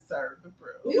serve the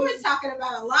brew. We were talking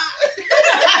about a lot.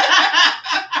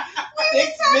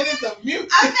 6 minutes of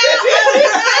music. About a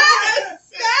lot of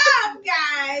stuff,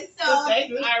 guys. So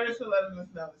thanks, Iris, for letting us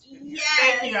know. Yes,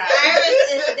 Thank you,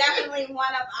 Iris is definitely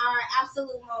one of our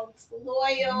absolute most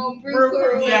loyal brew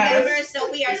crew yes. members.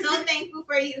 So we are so thankful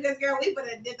for you because, girl, we would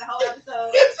have did the whole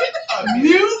episode.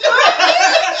 Music.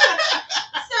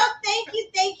 So thank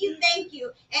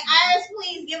you. And Iris,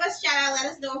 please give us a shout out. Let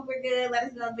us know if we're good. Let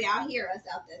us know if y'all hear us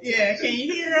out there. Yeah, can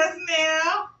you hear us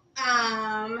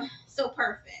now? So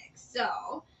perfect.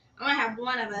 So I'm gonna have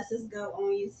one of us just go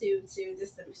on YouTube too,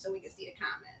 so we can see the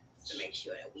comments to make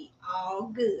sure that we all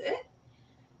good.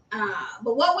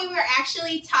 But what we were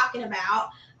actually talking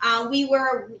about, we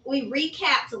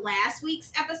recapped last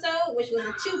week's episode, which was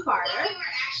a two-parter.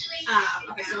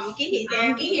 Okay, so you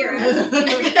can hear us.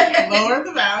 Lower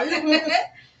the volume.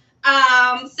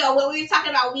 So what we were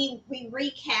talking about, we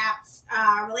recapped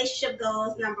relationship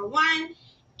goals number 1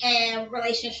 and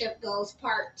relationship goals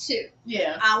part 2.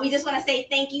 Yeah. We just want to say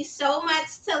thank you so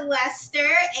much to Lester,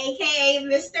 aka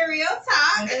Mr. Real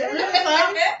Talk,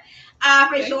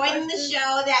 for joining the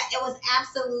show. That it was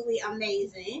absolutely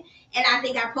amazing. And I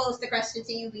think I posed the question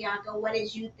to you, Bianca. What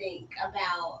did you think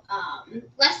about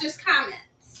Lester's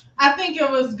comments? I think it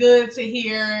was good to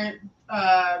hear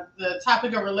the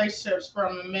topic of relationships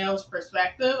from a male's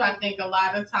perspective. I think a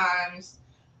lot of times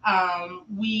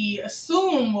we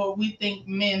assume what we think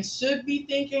men should be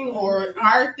thinking or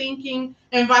are thinking,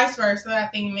 and vice versa. I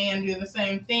think men do the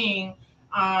same thing,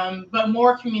 but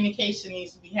more communication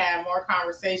needs to be had, more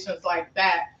conversations like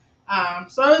that.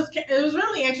 So it was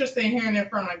really interesting hearing it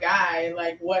from a guy,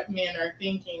 like what men are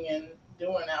thinking and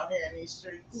doing out here in these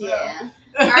streets. So. Yeah.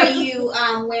 Are you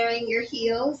wearing your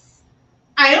heels?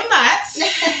 I am not.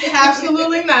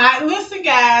 Absolutely not. Listen,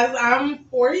 guys, I'm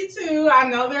 42. I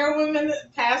know there are women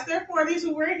past their 40s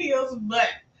who wear heels, but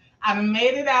I've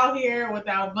made it out here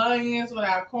without bunions,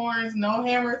 without corns, no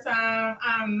hammer time.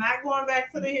 I'm not going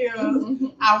back to the heels.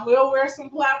 I will wear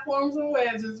some platforms and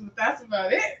wedges, but that's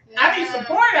about it. I need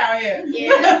support out here.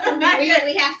 Yeah.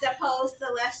 we have to post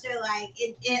to Lester like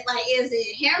is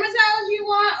it hammer towels you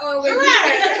want or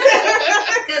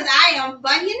because I am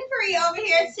bunion free over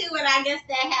here too, and I guess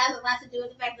that has a lot to do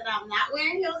with the fact that I'm not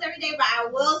wearing heels every day. But I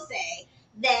will say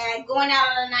that going out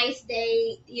on a nice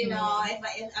date, you know, if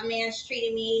a man's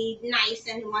treating me nice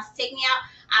and wants to take me out,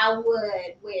 I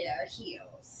would wear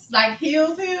heels. Like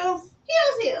heels? Heels. Okay.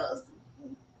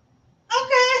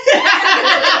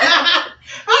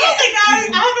 I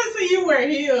haven't seen you wear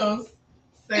heels.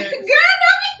 Girl, don't be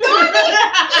throwing me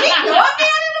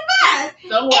under the bus.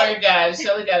 Don't worry, guys.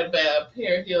 Shelly got a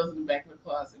pair of heels in the back of the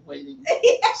closet waiting.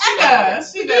 She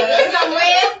does. The red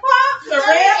pumps. The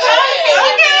red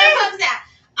pumps. Okay.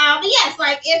 But yes,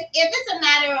 like if it's a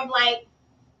matter of like,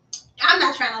 I'm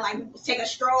not trying to like take a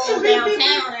stroll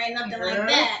downtown or nothing like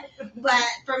that. But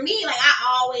for me, like I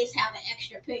always have an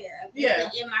extra pair of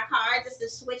in my car just to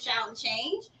switch out and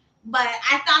change. But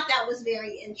I thought that was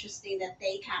very interesting that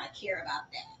they kind of care about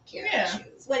that.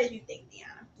 Shoes. What did you think,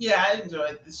 Deanna? Yeah, I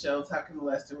enjoyed the show. Talking to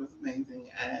Lester was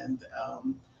amazing, and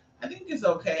I think it's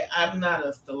okay. I'm not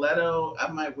a stiletto. I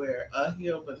might wear a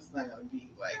heel, but it's not going to be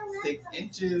like 6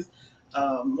 inches.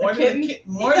 More than a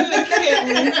kitten,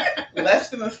 less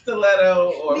than a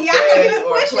stiletto or bed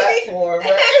or a platform.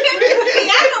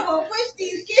 Bianca will push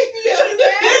these kittens.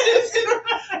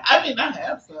 I mean, I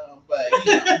have some, but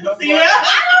you know, I don't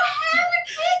have a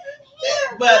kitten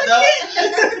here. But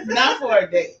not for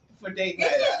a date. For date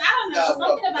night. I don't know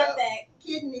something about that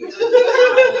kitten.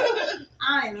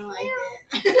 I don't even like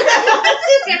that.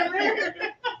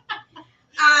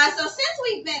 So since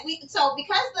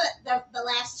because the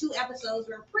last 2 episodes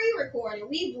were pre-recorded,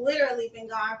 we've literally been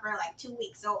gone for like 2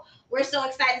 weeks. So we're so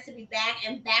excited to be back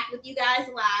with you guys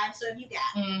live. So if you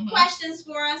got questions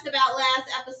for us about last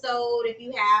episode, if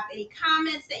you have any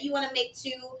comments that you want to make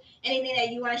to anything that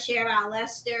you want to share about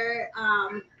Lester,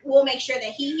 we'll make sure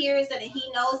that he hears it and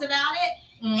he knows about it,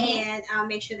 and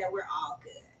make sure that we're all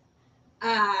good.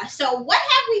 So what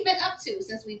have we been up to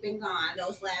since we've been gone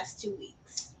those last 2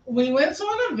 weeks? We went to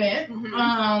an event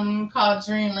called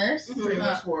Dreamers.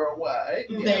 Dreamers Worldwide.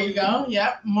 There you go.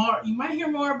 Yep. You might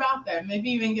hear more about that. Maybe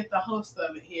even get the host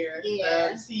of it here,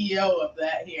 the CEO of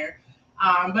that here.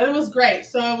 But it was great.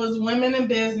 So it was women in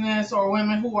business or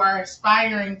women who are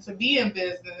aspiring to be in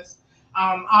business.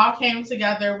 All came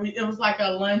together. It was like a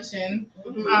luncheon.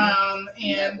 And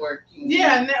networking.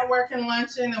 Yeah, networking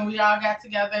luncheon. And we all got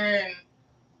together and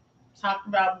talked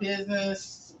about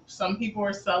business. Some people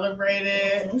were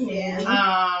celebrated. And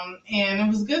it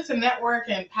was good to network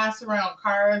and pass around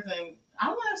cards. And I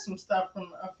learned some stuff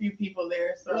from a few people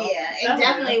there. So yeah, it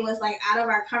definitely was like out of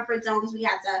our comfort zone because we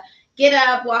had to get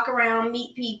up, walk around,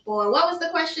 meet people. And what was the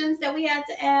questions that we had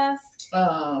to ask?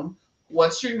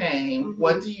 What's your name? Mhm.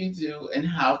 What do you do? And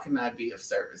how can I be of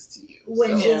service to you?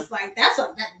 Which So- is like that last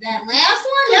one.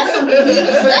 That's some deep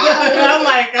stuff. I'm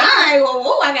like, all right,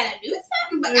 well, I gotta do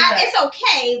something, but Okay. it's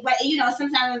okay. But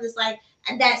sometimes it's like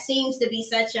that seems to be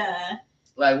such a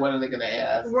like, what are they gonna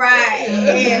ask? right.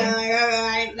 Yeah. Yeah, like, all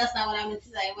right, that's not what I meant to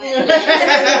say, but,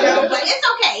 but it's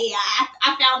okay. Yeah,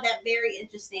 I found that very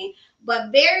interesting,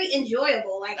 but very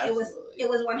enjoyable. Like Absolutely. it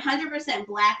was 100%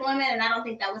 Black women, and I don't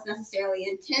think that was necessarily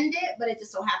intended, but it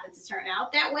just so happened to turn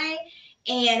out that way.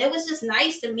 And it was just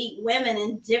nice to meet women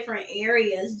in different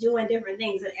areas doing different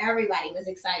things, and everybody was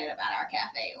excited about our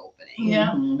cafe opening.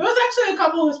 Yeah, Mhm. there was actually a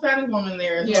couple of Hispanic women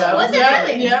there. As Yeah, well. was it Yeah,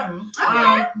 really? yeah. Mhm.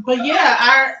 Okay. But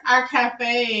yeah, our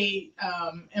cafe,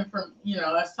 and from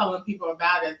us telling people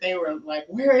about it, they were like,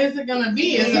 "Where is it gonna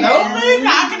be? Is it Yeah. open?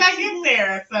 How can I get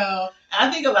there?" So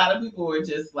I think a lot of people were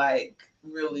just like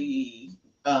really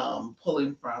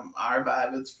pulling from our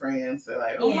vibe as friends. They're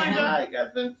like, oh my Yeah. God, you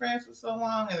guys been friends for so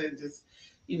long. And it just,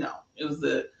 it was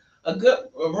a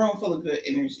room full of good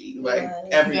energy, like Yeah,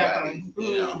 everybody,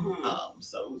 Mhm.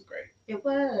 so it was great. It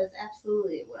was,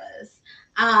 absolutely it was.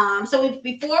 So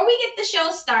before we get the show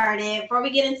started, before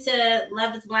we get into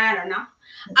Love is Blind or not,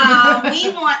 we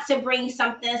want to bring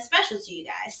something special to you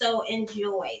guys. So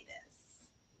enjoy this.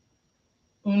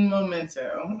 un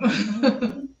momento.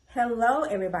 Hello,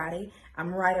 everybody.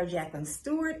 I'm writer Jacqueline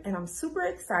Stewart, and I'm super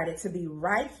excited to be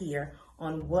right here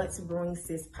on What's Brewing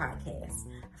Sis podcast.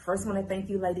 I first want to thank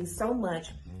you ladies so much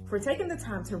for taking the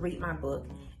time to read my book,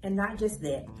 and not just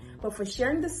that, but for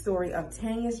sharing the story of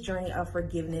Tanya's journey of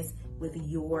forgiveness with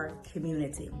your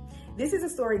community. This is a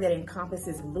story that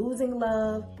encompasses losing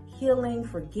love, healing,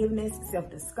 forgiveness,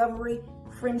 self-discovery,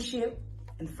 friendship,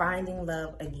 and finding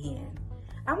love again.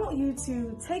 I want you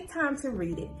to take time to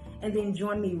read it and then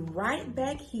join me right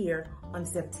back here on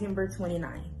September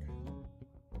 29th.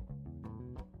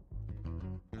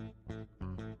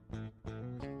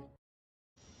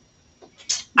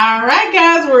 All right,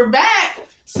 guys, we're back.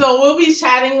 So we'll be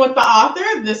chatting with the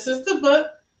author. This is the book,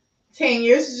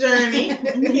 Tanya's Journey.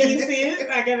 Can you see it?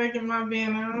 I gotta get my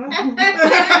band on.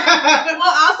 We'll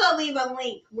also leave a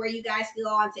link where you guys can go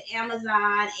onto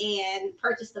Amazon and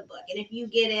purchase the book. And if you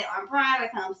get it on Prime,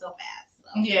 it comes so fast.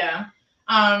 So. Yeah.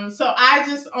 So I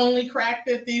just only cracked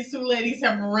it. These two ladies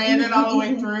have read it all the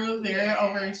way through. They're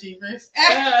overachievers.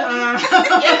 It's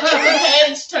a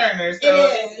page turner, so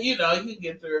It is. you can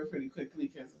get through it pretty quickly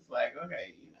because it's like,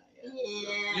 okay,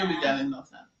 Yeah. you'll be done in no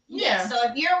time. Yeah. So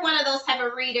if you're one of those type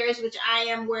of readers, which I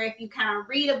am, where if you kind of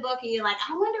read a book and you're like,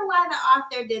 I wonder why the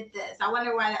author did this. I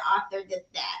wonder why the author did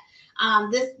that.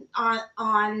 This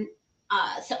on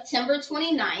September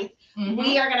 29th, Mhm.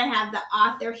 we are going to have the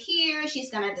author here.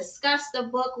 She's going to discuss the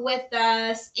book with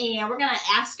us, and we're going to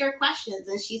ask her questions.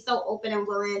 And she's so open and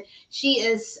willing. She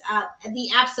is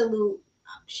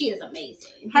she is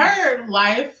amazing. Her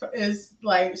life is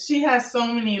like, she has so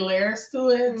many layers to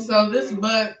it. Mhm. So this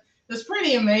book is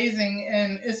pretty amazing,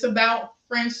 and it's about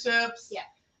friendships. Yeah.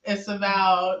 It's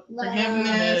about Love.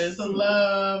 forgiveness,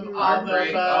 love, all the Heartbreak,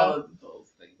 above. all of those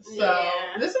things. So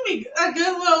Yeah. this will be a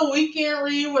good little weekend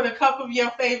read with a cup of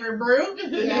your favorite brew.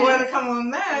 Yes. You want to come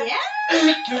on that? Yeah.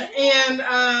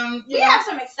 And We have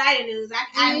some exciting news.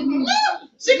 Mhm.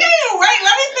 She can't even wait.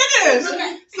 Let me finish.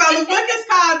 Okay. So the book is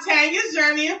called Tanya's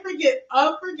Journey of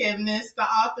Forgiveness. The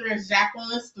author is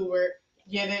Jacqueline Stewart.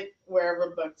 Get it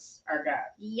wherever books are got.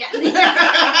 Yes. And you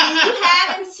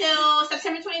have until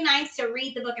September 29th to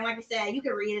read the book. And like I said, you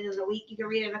can read it in a week. You can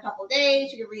read it in a couple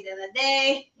days. You can read it in a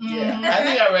day. Yeah, Mhm. I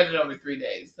think I read it over 3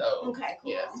 days, so Okay,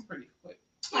 cool. yeah, it's pretty quick.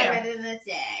 I Yeah. read it in a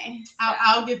day.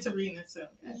 I'll get to reading it soon.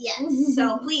 Yes.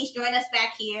 So please join us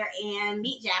back here and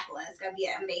meet Jacqueline. It's going to be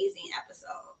an amazing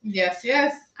episode. Yes,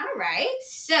 yes. All right.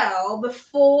 So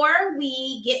before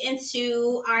we get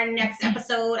into our next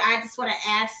episode, I just want to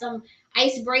ask some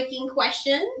ice-breaking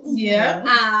questions.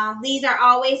 Yeah. These are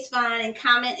always fun, and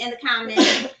comment in the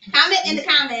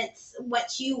comments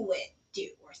what you would do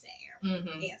or say or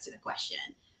Mhm. answer the question.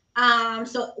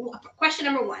 So question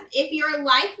number 1: if your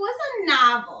life was a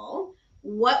novel,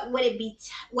 what would it be?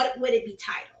 What would it be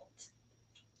titled?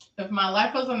 If my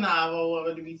life was a novel, what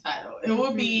would it be titled? It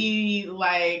would be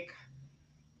like,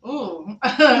 oh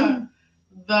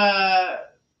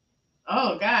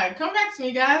God, come back to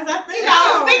me, guys. I think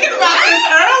I was thinking about this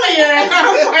earlier. And I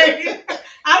was like,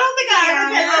 I don't think I ever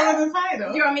came up with a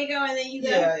title. You want me to go and then you go?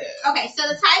 Yeah. Okay, so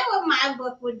the title of my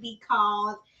book would be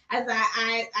called, as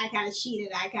I kind of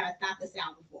cheated, I kind of thought this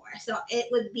out before. So it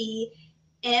would be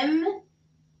M.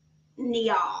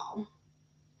 Nial,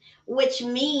 which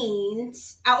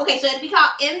means okay, so it'd be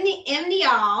called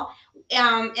Nial.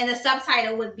 And the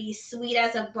subtitle would be "Sweet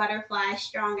as a butterfly,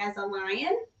 strong as a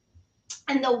lion."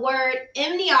 And the word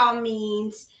Nial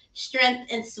means strength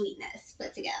and sweetness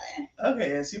put together.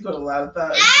 Okay, yeah, she put a lot of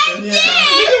thought into Yeah.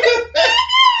 this.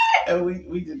 And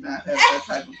we did not have that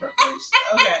type of preparation.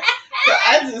 Okay, so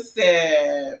I just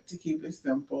said, to keep it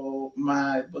simple,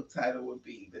 my book title would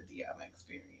be The Deanna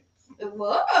Experience. Whoa,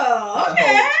 The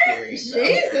okay. whole experience.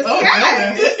 Jesus Oh,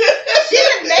 Christ. She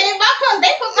done made my clothes.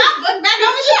 They put my book back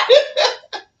on the shelf.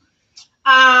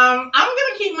 I'm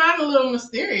gonna keep mine a little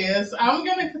mysterious. I'm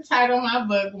gonna title my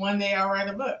book "One Day I'll Write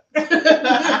a Book." Because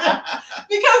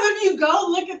if you go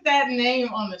look at that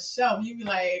name on the shelf, you'd be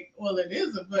like, "Well, it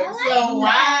is a book. So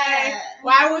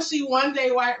why would she one day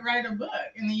write a book?"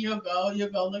 And then you'll go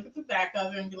look at the back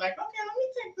of it and be like, "Okay, let me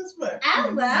take this book." I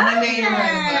love One day you'll write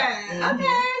a that. book.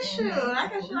 Okay, shoot. I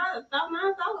guess I have thought mine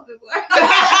a little bit more.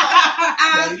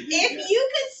 If you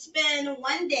could spend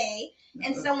one day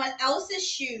in someone else's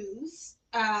shoes,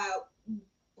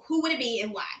 who would it be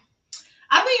and why?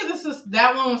 I think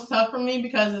that one was tough for me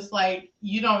because it's like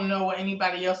you don't know what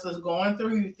anybody else is going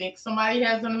through. You think somebody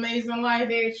has an amazing life.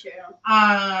 Very true.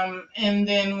 And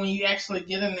then when you actually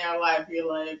get in their life, you're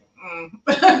like,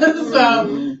 So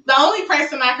the only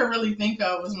person I could really think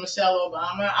of was Michelle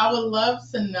Obama. I would love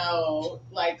to know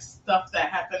like stuff that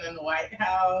happened in the White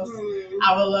House.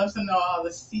 I would love to know all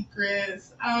the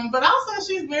secrets. But also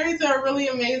she's married to a really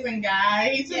amazing guy.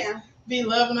 He just be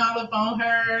loving all up on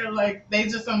her. Like they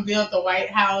just unveiled the White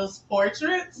House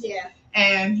portraits. Yeah.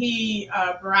 And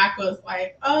Barack was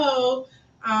like, y'all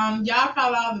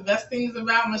caught all the best things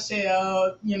about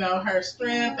Michelle, you know, her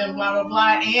strength and blah, blah,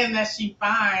 blah, and that she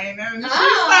fine. And she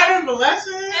started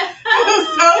blushing. It was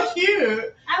so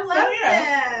cute. I love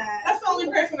that. That's the only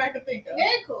person I could think of.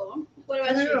 Very cool. What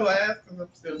about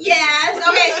you? Yes.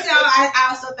 Okay, so I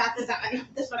also thought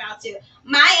this one out too.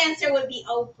 My answer would be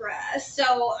Oprah.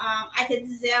 So I could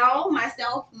Zelle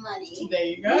myself money. There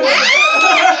you go. I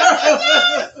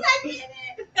did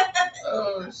it.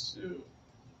 Oh, shoot.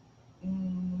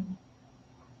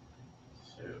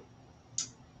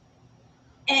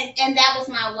 And that was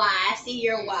my why. I see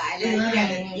your why.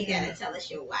 Now you gotta tell us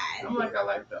your why. I'm like, I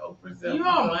like the Oprah Zelle. You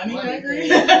want money, thing.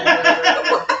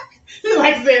 You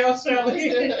like Zelle, Shirley.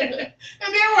 And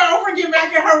then when Oprah get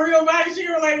back in her real body, she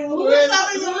was like, well, who's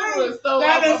selling the money?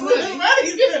 That is the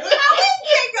money. I wouldn't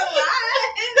take a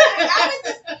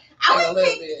lot. I would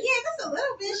take, just a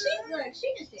little bit. She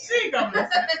can share. She gonna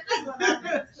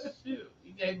Shoot,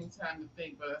 you gave me time to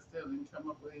think, but I still didn't come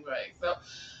up with anybody. So,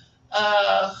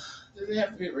 does it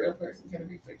have to be a real person? Can it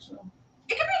be fictional?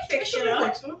 It can be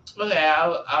fictional. Okay,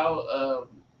 I'll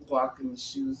walk in the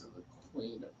shoes of the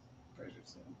Queen of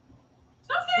Bridgerton.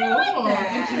 Okay, I like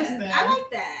that. Interesting. I like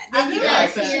that. I do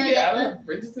like that. I love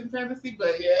Bridgerton fantasy,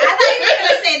 but yeah. I thought you were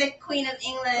gonna say the Queen of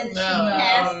England. No. She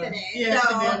passed today. Yes, so,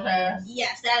 she did pass.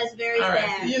 yes, that is very All right.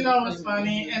 sad. You know what's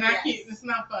funny? And it's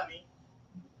not funny.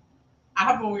 I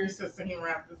have a weird sense of humor,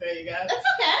 I have to tell you guys. That's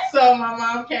okay. So my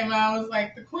mom came out and was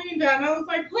like, the Queen died. And I was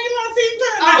like, Queen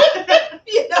Latifah.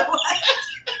 You know what?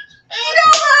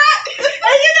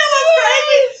 And you know what's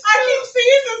crazy? I keep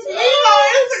seeing this meme on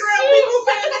Instagram. People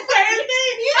saying the same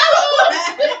thing. You know what?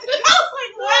 I was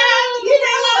like, wow. You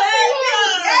know what?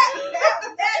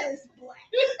 That is black.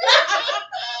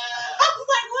 I was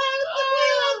like, wow, it's the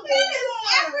Queen That is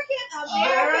Latifah. African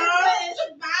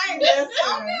American virus.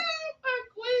 Okay.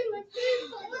 Queen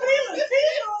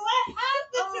Latifah, what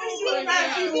happened to you? About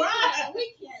you? Why? We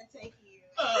can't take you.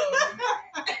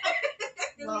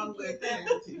 Long live Queen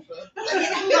Latifah.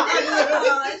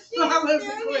 Long live the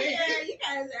Queen. You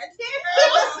guys are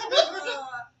terrible.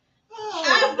 All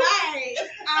right.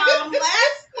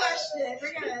 Last question.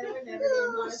 We're never gonna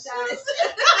monetize.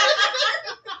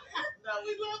 No,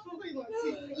 we love Queen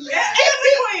Latifah. Yeah, and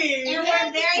the Queen. And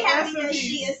we're very happy Rest in that peace.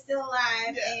 she is still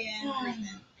alive Yeah. and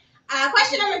breathing.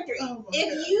 Question number 3. Oh my If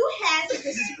God. you had to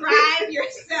describe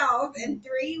yourself in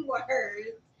 3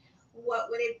 words, what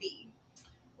would it be?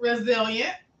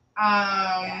 Resilient,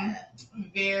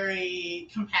 very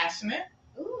compassionate,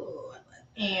 Ooh.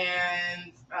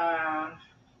 and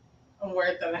a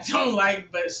word that I don't like,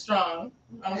 but strong.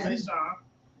 I would say strong.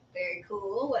 Very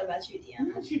cool. What about you, I'm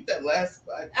Deanna? gonna keep that last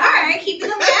spot. All right, keeping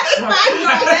the last spot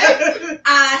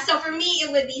going. So for me,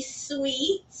 it would be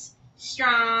sweet,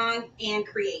 strong, and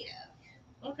creative.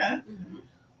 Okay.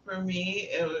 For me,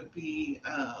 it would be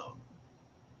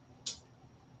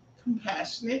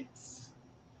compassionate,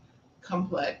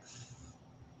 complex,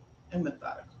 and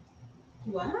methodical.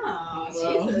 Wow,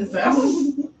 Well, Jesus. that's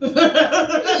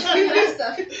That's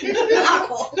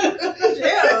awful.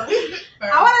 Yeah.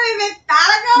 I wouldn't even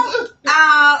thought of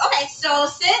okay, so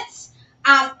since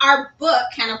our book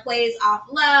kind of plays off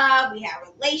love, we had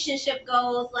relationship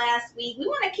goals last week. We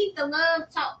want to keep the love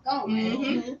talk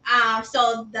going. Mhm.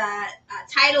 So the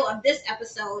title of this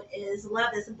episode is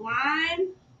 "Love Is Blind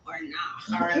or Not."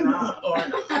 Or not. Or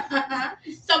not.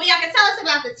 So Bianca, tell us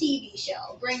about the TV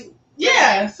show.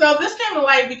 Yeah, so this came to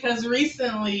light because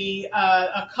recently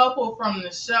a couple from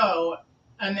the show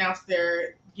announced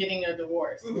they're getting a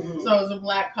divorce. Mhm. So it was a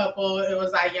black couple. It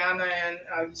was Ayana and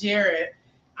Jared.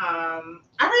 I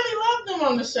really loved them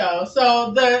on the show.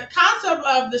 So the concept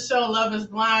of the show Love Is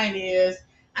Blind is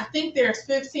I think there's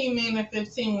 15 men and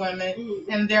 15 women, Mhm.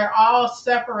 and they're all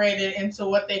separated into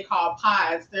what they call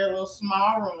pods. They're little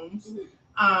small rooms. Mhm.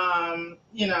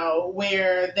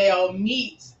 Where they'll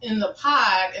meet in the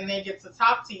pod and they get to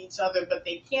talk to each other, but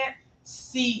they can't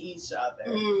see each other.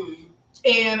 Mm.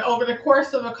 And over the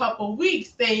course of a couple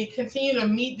weeks, they continue to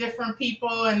meet different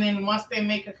people, and then once they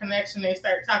make a connection, they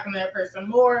start talking to that person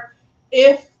more.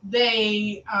 If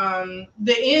they,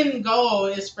 the end goal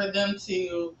is for them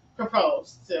to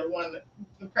propose to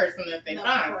the person that they No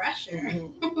find. pressure.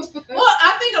 Well,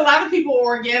 I think a lot of people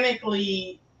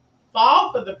organically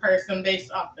fall for the person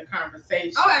based off the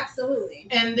conversation. Oh, absolutely.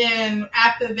 And then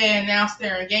after they announce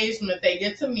their engagement, they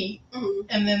get to meet, Mhm.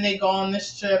 and then they go on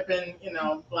this trip, and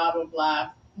blah blah blah.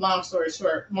 Long story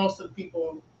short,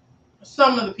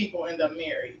 some of the people end up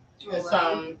married, and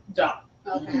some don't.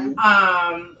 Okay.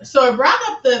 So it brought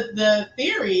up the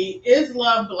theory: is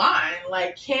love blind?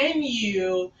 Like, can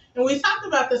you? And we talked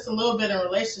about this a little bit in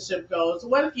relationship goals.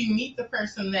 What if you meet the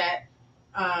person that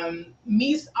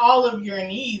meets all of your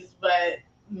needs, but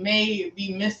may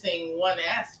be missing one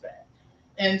aspect?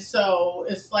 And so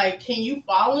it's like, can you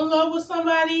fall in love with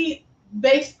somebody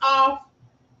based off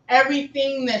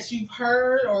everything that you've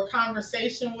heard or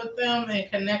conversation with them and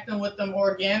connecting with them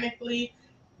organically,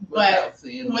 but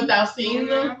without seeing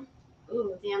them?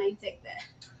 Ooh, Deanna, you take that.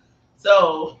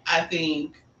 So I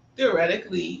think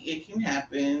theoretically it can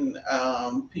happen.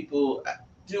 People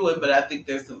do it, but I think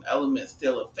there's some elements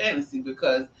still of fantasy,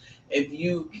 because if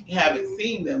you haven't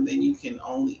seen them, then you can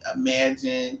only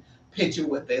imagine, picture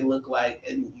what they look like,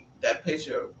 and that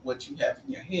picture of what you have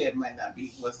in your head might not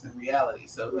be what's in reality.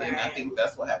 So then I Right. think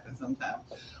that's what happens sometimes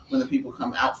when the people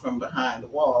come out from behind the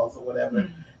walls or whatever,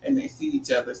 and they see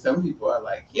each other. Some people are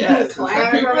like, yes. And some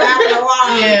Climbing people, around the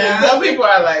wall. Yeah. some people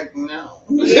are like, no.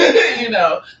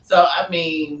 So I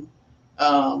mean,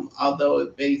 although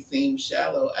it may seem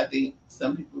shallow, I think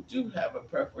some people do have a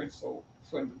preference for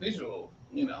the visual,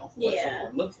 what Yeah.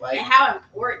 someone looks like. And how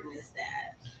important is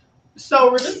that?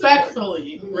 So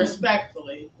respectfully,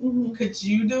 Mhm. could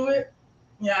you do it?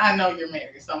 Yeah, I know you're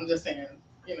married, so I'm just saying,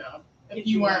 if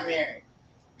you weren't married.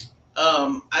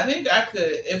 I think I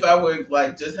could, if I were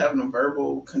like just having a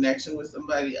verbal connection with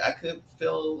somebody, I could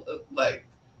feel like,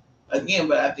 again,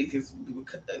 but I think it's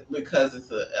because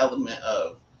it's an element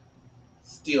of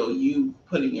still you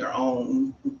putting your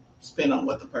own spin on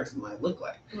what the person might look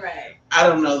like. Right. I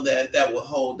don't know that will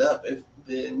hold up if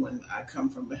then when I come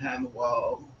from behind the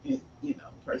wall, the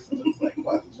person looks like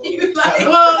Quasimodo. You like-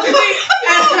 Well, see,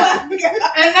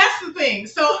 and that's the thing.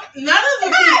 So none of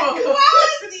the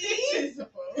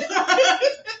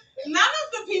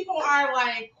people are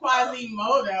like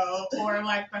Quasimodo or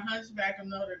like the Hunchback of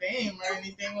Notre Dame or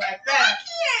anything like that.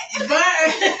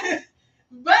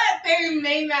 But they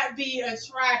may not be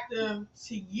attractive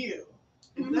to you.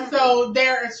 Mhm. So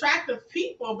they're attractive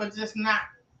people, but just not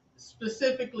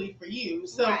specifically for you.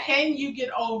 So Right. can you get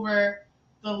over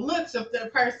the looks if the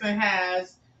person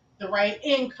has the right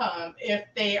income, if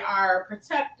they are a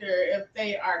protector, if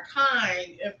they are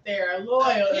kind, if they're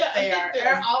loyal, if they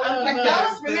are all of But those.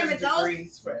 those, remember those,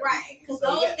 degrees for right? everything. Because So,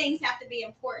 those yeah. things have to be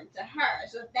important to her.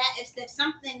 So if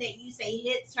something that you say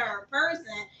hits her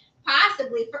person,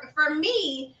 possibly for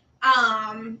me,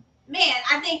 man,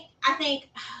 I think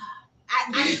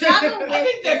I struggle with. I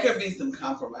think there this. could be some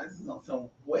compromises on some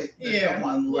way that Yeah.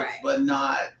 someone looks, Right. but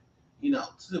not,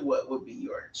 to what would be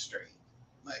your extreme.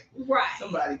 Like Right.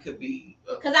 somebody could be.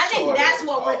 Because I think shorter, that's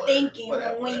what we're taller, thinking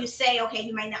whatever. when you say, okay,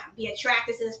 you might not be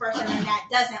attracted to this person, and that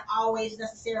doesn't always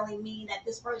necessarily mean that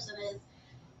this person is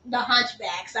the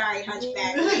hunchback. Sorry,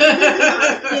 hunchback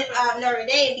of Notre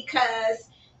Dame, because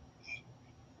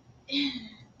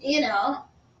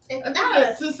I think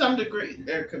that to some degree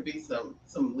there could be some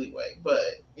leeway, but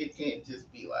it can't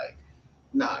just be like,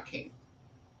 nah, I can't.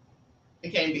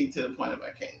 It can't be to the point of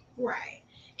I can't. right.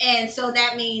 And so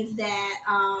that means that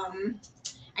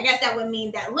I guess that would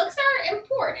mean that looks are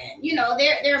important. You know,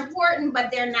 they're important,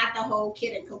 but they're not the whole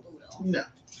kid and caboodle. No.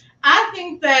 I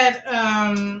think that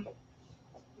Come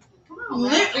on,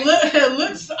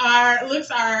 looks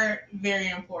are very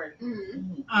important.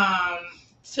 Mhm.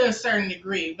 To a certain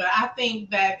degree, but I think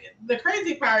that the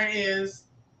crazy part is,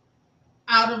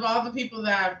 out of all the people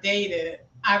that I've dated,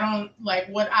 I don't like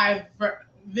what I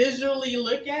visually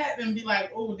look at and be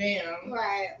like, oh damn.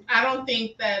 Right. I don't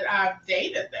think that I've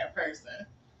dated that person,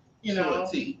 you know,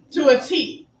 To a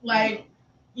T. Like,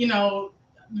 you know,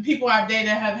 the people I've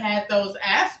dated have had those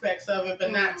aspects of it,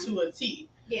 but not to a T.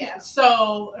 Yeah.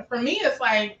 So for me, it's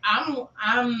like I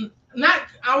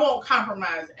won't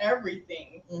compromise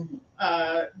everything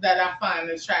that I find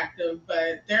attractive,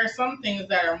 but there are some things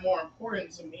that are more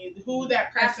important to me. Who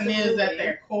that person is at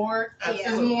their core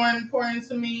is more important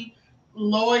to me.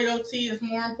 Loyalty is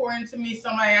more important to me.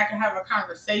 Somebody I can have a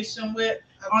conversation with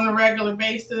on a regular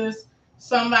basis.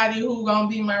 Somebody who gonna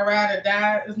be my ride or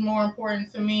die is more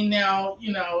important to me. Now,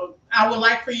 you know, I would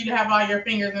like for you to have all your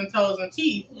fingers and toes and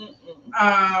teeth. But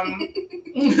I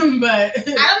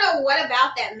don't know what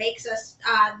about that makes us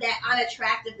that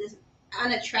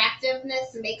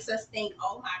unattractiveness makes us think,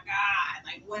 oh my God,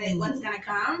 like what's gonna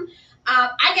come.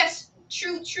 I guess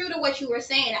true to what you were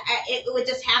saying, it would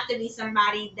just have to be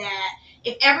somebody that,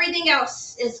 if everything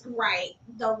else is right,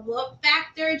 the look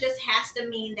factor just has to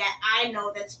mean that I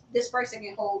know that this person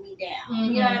can hold me down.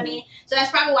 You know what I mean? So that's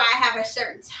probably why I have a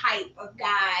certain type of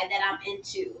guy that I'm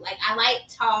into. Like, I like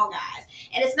tall guys.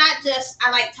 And it's not just I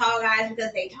like tall guys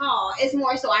because they tall. It's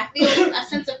more so I feel a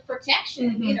sense of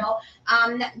protection. You know,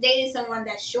 dating someone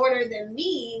that's shorter than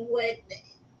me would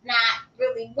not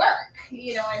really work,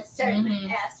 you know, in certain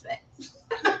aspects.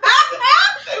 You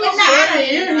would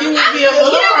be a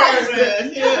little person.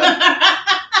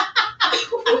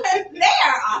 They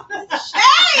are off the chain.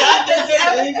 Not that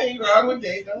there's anything wrong with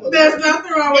dating a little There's person.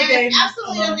 nothing wrong with dating.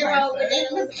 Absolutely nothing wrong with dating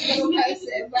a little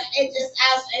person, but it just I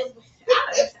don't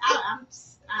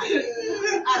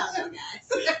know, guys.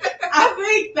 I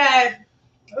think that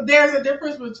there's a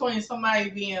difference between somebody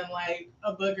being like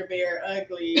a booger bear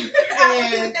ugly and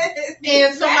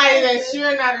somebody that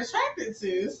you're not attracted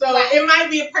to. So it might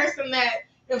be a person that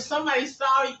if somebody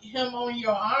saw him on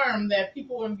your arm, that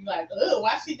people would be like, oh,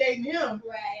 why is she dating him?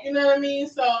 Right. You know what I mean?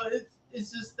 So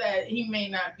it's just that he may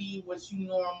not be what you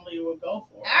normally would go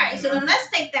for. All right, so then let's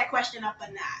take that question up a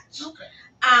notch. Okay.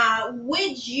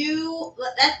 Would you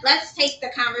let's take the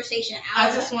conversation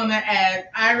out. I just want to add,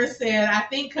 Iris said, I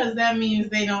think because that means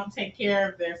they don't take care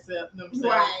of themselves.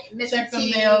 Right. Check them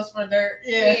nails for dirt.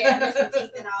 Yeah, missing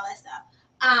teeth and all that stuff.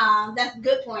 That's a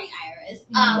good point, Iris.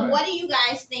 What do you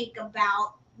guys think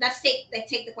about, let's take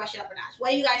the question up a notch. What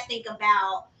do you guys think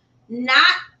about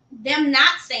them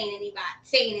not saying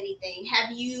anything?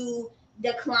 Have you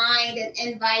declined an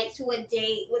invite to a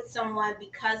date with someone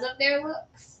because of their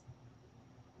looks?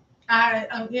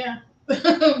 Yeah.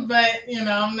 But, you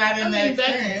know, I'm not in that experience.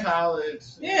 Back in college.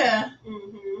 Yeah.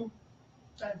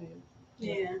 I did.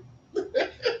 Yeah.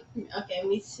 Okay,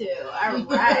 me too. All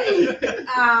right.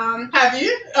 Have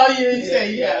you? Oh, you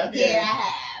say you have. Yeah, I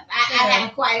have. I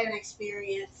had quite an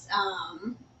experience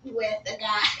with a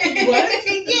guy. What?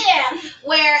 Yeah,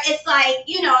 where it's like,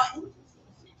 you know,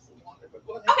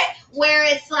 okay, where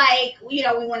it's like, you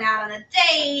know, we went out on a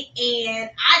date and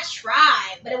I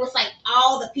tried, but it was like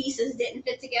all the pieces didn't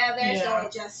fit together, so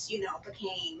it just, you know,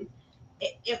 became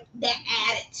that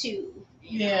added to.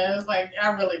 Yeah, it's like, I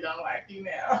really don't like you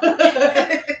now.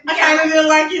 I kind of didn't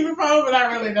like you before, but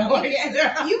I really don't like you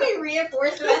now. You be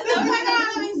reinforcing that stuff. Oh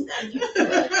my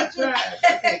God, That's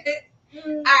right.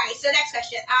 all right, so next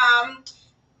question.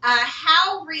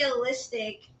 How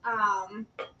realistic,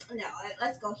 no,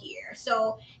 let's go here.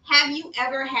 So, have you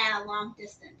ever had a long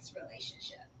distance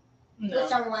relationship with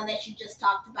someone that you just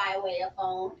talked by way of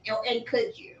phone? And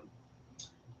could you?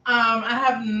 I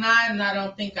have not, and I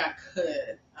don't think I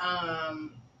could.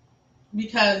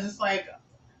 Because it's like,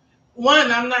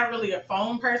 one, I'm not really a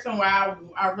phone person where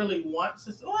I really want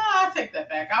to. Well, I'll take that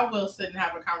back. I will sit and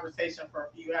have a conversation for a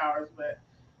few hours, but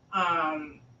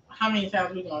how many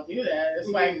times we gonna do that? It's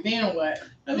like, then what?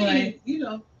 I mean, you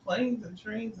know, planes and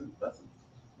trains and buses.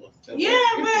 Yeah,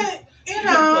 but you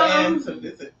know,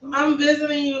 I'm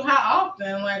visiting you how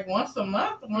often? Like once a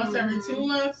month, once every 2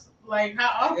 months. Like how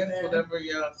often? I guess whatever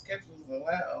your schedules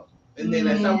allow. And then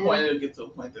at some point it'll get to a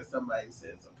point that somebody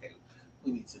says, okay,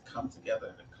 we need to come together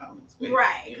in a common space.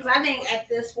 Right. Because I think at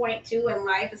this point too in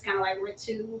life, it's kind of like I got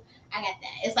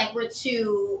that. It's like we're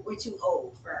too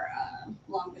old for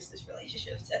long distance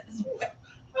relationships at this point.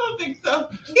 don't think so.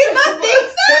 You don't think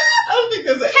so? I don't think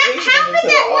there's an age How limit does to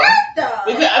that all. work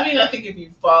though? Because, I mean, I think if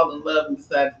you fall in love and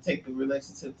decide to take the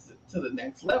relationship to the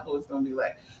next level, it's gonna be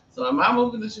like, so am I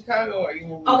moving to Chicago or are you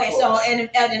moving? Okay, to so Florida?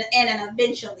 and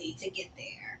eventually to get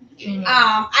there. Mhm.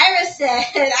 Iris said,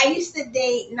 I used to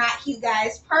date not cute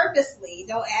guys purposely.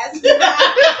 Don't ask me why.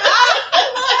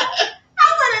 I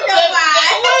want to know why.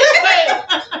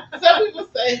 Wait. Some people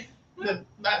say the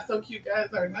not so cute guys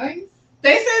are nice.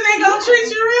 They say they gonna treat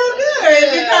you real good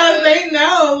because they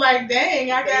know, like,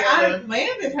 dang, I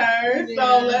landed her, Yeah.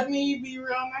 so let me be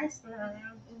real nice to her.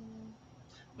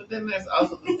 But then there's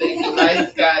also the thing: the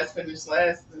nice guys finish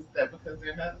last. Is that because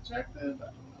they're not attractive? I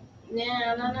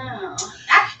don't know. No.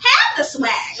 I have the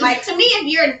swag. Like to me,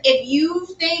 if you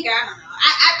think I don't know,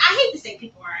 I hate to say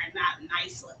people are not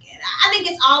nice looking. I think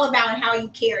it's all about how you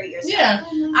carry yourself.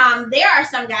 Yeah. There are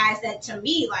some guys that to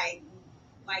me like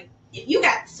if you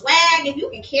got swag, if you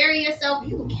can carry yourself,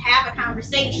 you can have a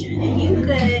conversation, and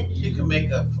You can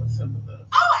make up for some of the.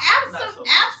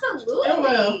 absolutely. It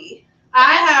will.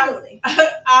 I Absolutely.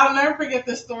 I'll never forget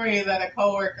the story that a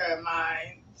coworker of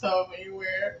mine told me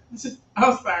where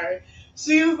I'm sorry.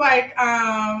 She was like,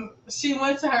 she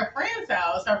went to her friend's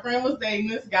house. Her friend was dating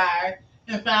this guy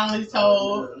and finally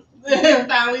told,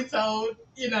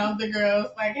 you know, the girls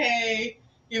like, hey,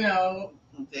 you know,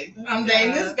 I'm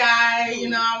dating this guy, you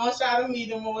know, I want y'all to meet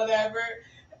him or whatever.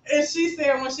 And she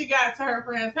said when she got to her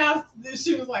friend's house,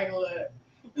 she was like, look,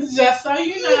 just so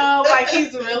you know, like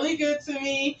he's really good to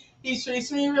me. He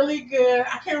treats me really good.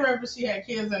 I can't remember if she had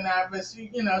kids or not, but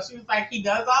she, you know, she was like, he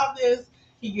does all this.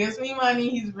 He gives me money.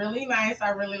 He's really nice.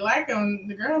 I really like him.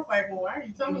 The girl's like, well, why are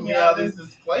you telling me all this? These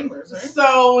disclaimers, right?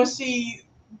 So when she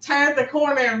turned the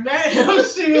corner and met him,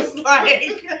 she was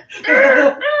like,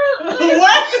 what?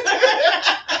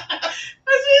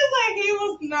 But she was like, he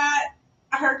was not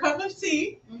her cup of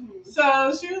tea.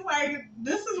 So she was like,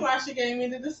 this is why she gave me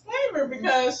the disclaimer,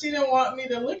 because she didn't want me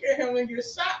to look at him and get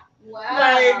shocked.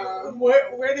 Wow. Like,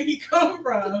 where did he come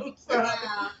from? So,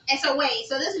 Wow. And so wait,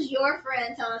 so this is your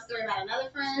friend telling a story about another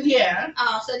friend? yeah.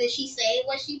 Oh, so did she say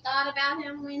what she thought about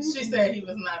him when She said he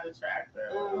was not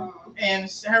attractive. And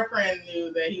her friend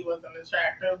knew that he wasn't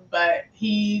attractive, but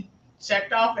he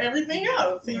checked off everything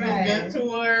else. He was good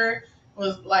to her,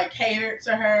 was like catered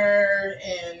to her,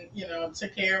 and, you know,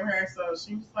 took care of her. So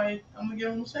she was like, I'm going to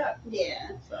give him a shot.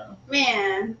 Yeah. So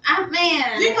Man.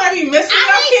 you might be missing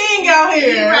your king out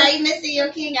here. You're right, missing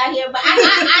your king out here. But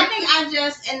I think I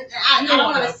just, and I don't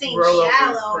want to seem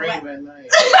shallow, but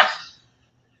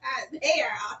they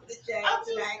are off the chain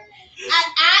tonight.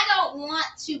 I don't want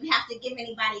to have to give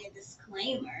anybody a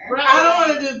disclaimer. Right. I don't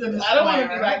want to do the disclaimer. I don't want to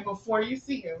be like, before you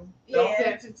see him, don't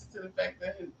pay attention to the fact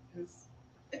that his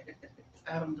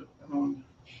I don't know.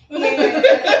 You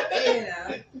know,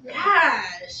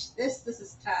 gosh, this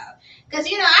is tough. Because,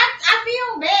 you know, I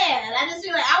feel bad. I just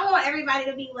feel like I want everybody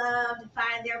to be loved and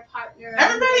find their partner.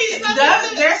 Everybody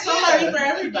does. There's somebody for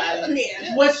everybody.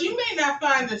 Yeah. What you may not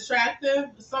find attractive,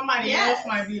 somebody else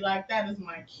might be like, that is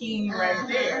my king right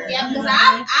there. Yeah, because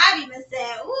I've even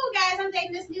said, ooh, guys, I'm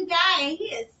dating this new guy, and he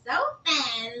is so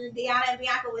fun. Deanna and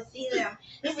Bianca would see him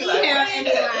and be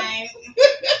like,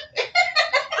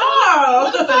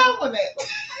 oh. What's wrong with it?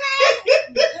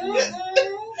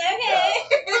 Okay.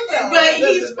 But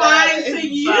he's fine to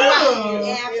you.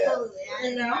 Yeah, absolutely.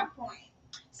 You know? My point.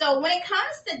 So when it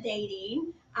comes to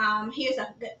dating, here's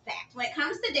a good fact. When it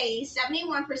comes to dating,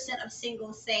 71% of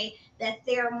singles say that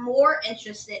they're more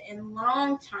interested in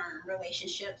long-term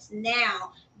relationships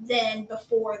now than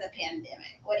before the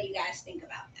pandemic. What do you guys think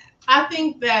about that? I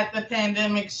think that the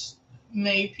pandemic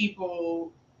made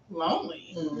people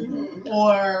lonely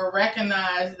or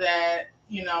recognize that,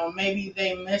 you know, maybe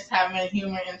they miss having a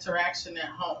human interaction at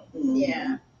home.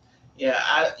 Yeah. Yeah,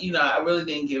 I really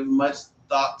didn't give much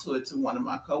thought to it to one of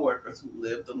my coworkers who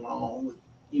lived alone with,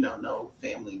 you know, no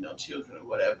family, no children or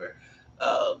whatever,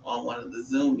 on one of the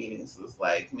Zoom meetings. It was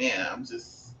like, man, I'm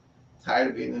just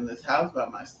tired of being in this house by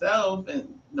myself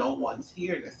and no one's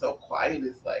here. And it's so quiet.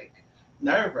 It's like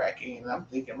nerve-wracking. And I'm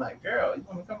thinking like, girl, you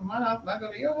want to come to my house and I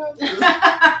go to your house?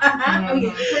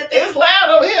 It's loud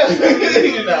over here.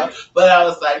 You know. But I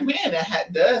was like, man,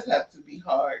 that does have to be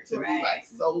hard to be like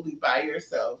solely by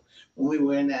yourself when we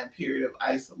were in that period of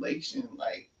isolation.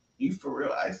 Like, you for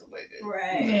real isolated.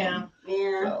 Right. You know? Yeah.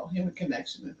 Yeah. So human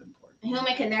connection is important.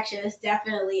 Human connection is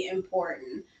definitely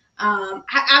important.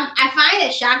 I find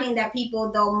it shocking that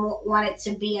people don't want it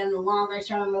to be in longer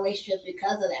term relationships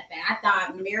because of that fact. I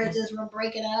thought marriages were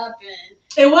breaking up, and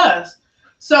It was.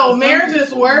 So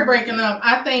marriages were breaking up.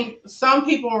 I think some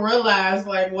people realize,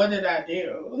 like, what did I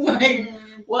do? Like,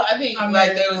 well, I think I'm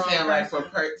like married they to the were saying, wrong like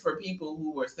person. for people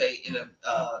who were say in a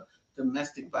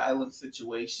domestic violence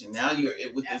situation, now you're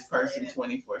with this person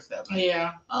 24/7.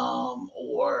 Yeah.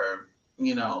 Or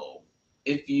you know,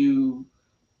 if you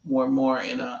were more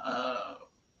in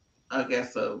I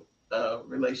guess a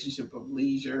relationship of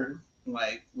leisure,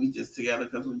 like we just together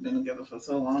because we've been together for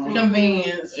so long.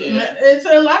 Convenience. Yeah. It's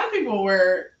a lot of people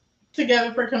were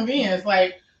together for convenience.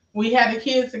 Like, we had the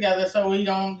kids together, so we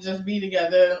don't just be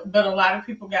together. But a lot of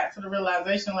people got to the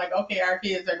realization, like, okay, our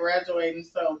kids are graduating,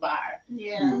 so bye.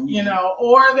 Yeah. Mhm. You know,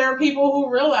 or there are people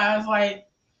who realize, like,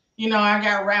 you know, I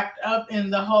got wrapped up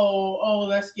in the whole, oh,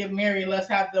 let's get married, let's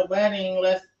have the wedding,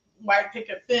 let's white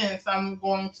picket fence. I'm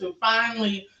going to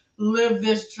finally live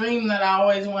this dream that I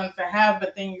always wanted to have,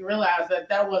 but then you realize that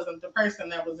that wasn't the person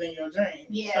that was in your dream.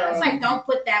 Yeah, So, it's like, don't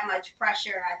put that much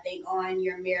pressure, I think, on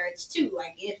your marriage too.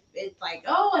 Like, if it's like,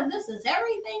 oh, and this is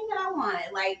everything that I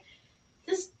wanted, like,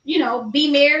 just, you know, be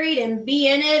married and be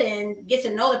in it and get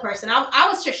to know the person. I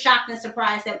was just shocked and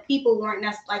surprised that people weren't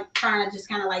like trying to just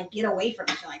kind of like get away from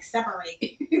each other, like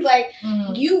separate. Like,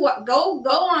 you go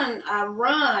on a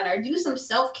run or do some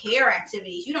self-care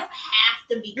activities. You don't have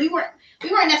to be. We weren't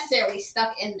necessarily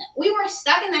stuck in that. We were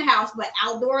stuck in the house, but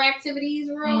outdoor activities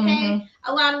were okay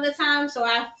a lot of the time. So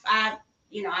I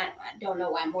don't know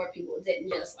why more people didn't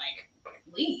just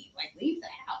leave the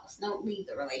house. Don't leave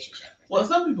the relationship. Well,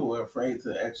 some people were afraid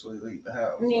to actually leave the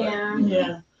house. Yeah. Like,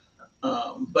 yeah.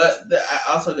 But I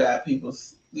also got people,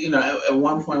 you know, at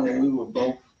one point when we were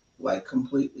both like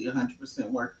completely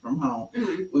 100% work from home,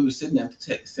 we were sitting at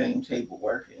the same table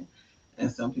working, and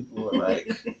some people were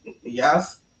like,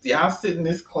 y'all sitting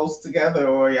this close together,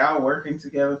 or y'all working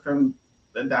together from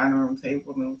the dining room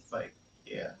table, and it was like,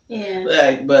 yeah.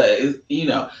 Like, but it's, you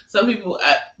know, some people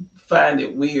I find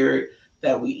it weird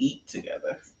that we eat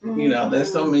together. You know,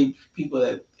 there's so many people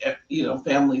that, you know,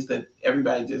 families that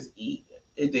everybody just eat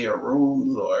in their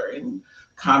rooms or in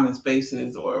common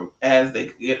spaces or as they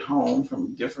get home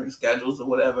from different schedules or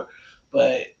whatever.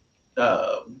 But,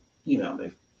 you know,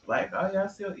 they like, oh, y'all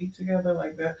still eat together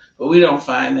like that. But we don't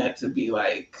find that to be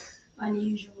like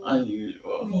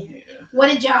unusual. Yeah. What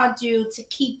did y'all do to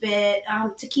keep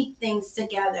things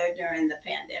together during the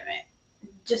pandemic?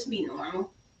 Just be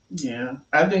normal. Yeah,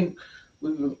 I think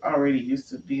we were already used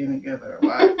to being together a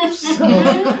lot.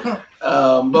 So,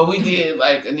 but we did,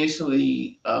 like,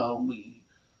 initially, we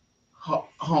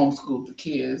homeschooled the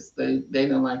kids. They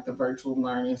didn't like the virtual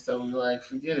learning, so we were like,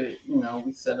 forget it. You know,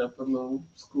 we set up a little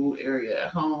school area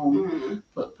at home,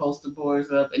 put poster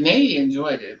boards up, and they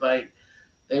enjoyed it. Like,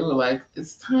 they were like,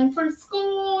 it's time for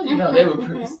school. You know, they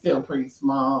were still pretty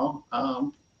small.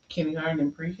 Kindergarten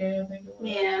and pre-K, I think it was.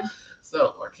 Yeah.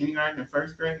 So, or kindergarten and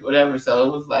first grade, whatever. So it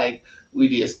was like we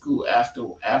did school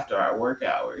after our work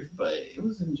hours, but it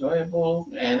was enjoyable,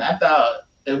 and I thought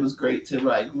it was great to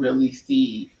like really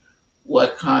see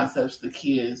what concepts the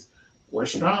kids were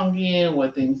strong in,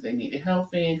 what things they needed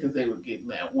help in, because they were getting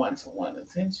that one-to-one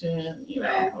attention. You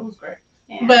know, it was great.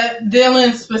 Yeah. But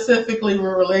dealing specifically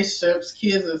with relationships,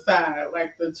 kids aside,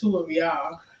 like the two of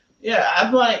y'all. Yeah,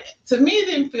 I'm like, to me, it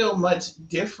didn't feel much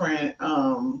different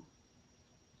from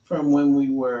when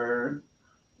we were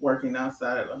working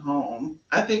outside of the home.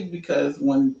 I think because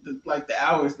when the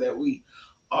hours that we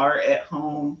are at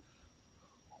home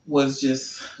was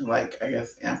just like, I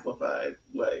guess, amplified.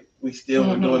 Like, we still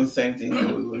were doing the same thing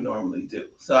that we would normally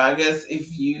do. So I guess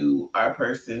if you are a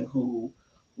person who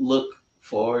look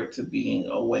forward to being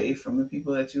away from the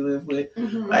people that you live with,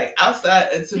 like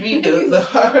outside, to me, the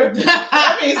hard.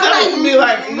 I mean, some people be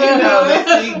like, you know, they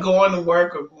see going to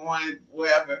work or going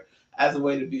wherever as a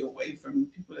way to be away from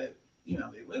people that, you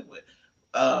know, they live with.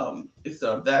 So if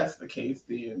that's the case,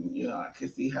 then, you know, I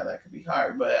could see how that could be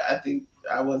hard. But I think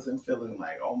I wasn't feeling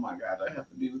like, oh my God, I have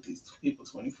to be with these people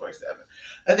 24/7.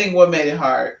 I think what made it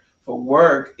hard for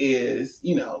work is,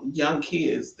 you know, young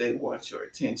kids, they want your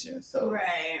attention. So,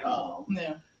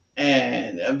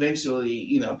 and eventually,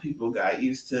 you know, people got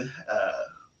used to,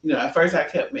 you know, at first I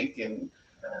kept making,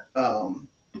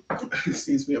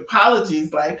 apologies,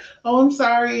 like, oh, I'm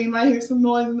sorry, you might hear some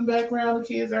noise in the background, the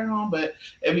kids are home, but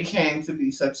it became to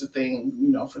be such a thing, you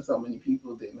know, for so many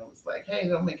people, then it was like, hey,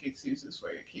 don't make excuses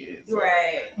for your kids,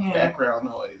 background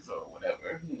noise or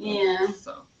whatever. You know?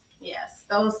 So. Yes,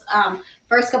 those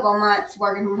first couple of months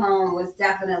working from home was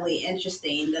definitely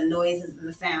interesting. The noises and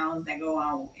the sounds that go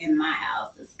on in my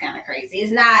house is kind of crazy.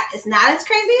 It's not as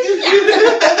crazy as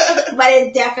it gets, but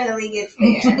it definitely gets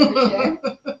there for sure.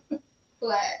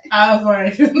 What? I was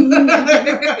like,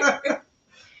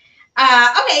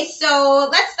 Okay, so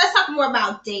let's talk more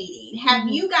about dating. Have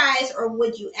you guys, or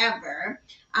would you ever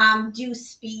do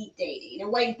speed dating?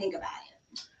 And what do you think about it?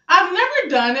 I've never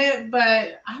done it,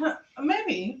 but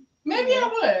maybe I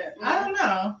would. I don't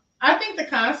know. I think the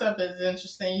concept is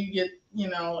interesting. You get,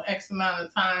 X amount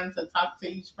of time to talk to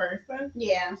each person.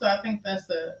 Yeah. So I think that's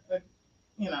a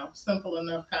simple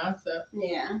enough concept.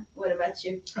 Yeah. What about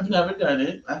you? I've never done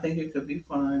it. I think it could be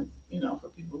fun, for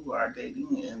people who are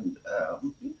dating and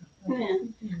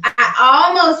I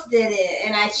almost did it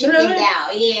and I chickened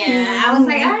out. Yeah, I was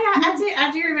like,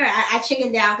 I do remember I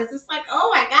chickened out because it's like,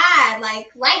 oh my god, like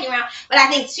lightning round. But I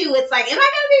think too, it's like, am I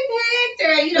gonna be picked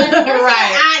or the person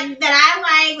right. that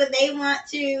I like, but they want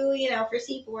to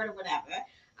proceed forward or whatever.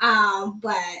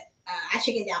 But I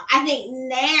chickened out. I think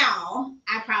now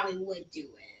I probably would do it.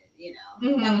 I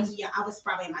was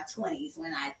probably in my 20s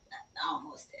when I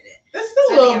almost did it. There's still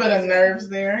a little bit of nerves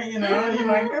there, You're like, am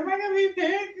I gonna be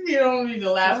picked? You don't want to be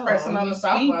the last person on the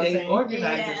softball team.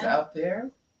 Organizers out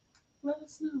there, let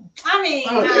us know. I mean,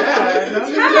 Deanna,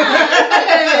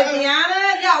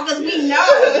 no, because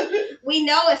we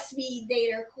know a speed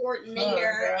dater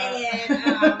coordinator, and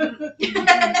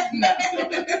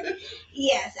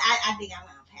yes, I think I'm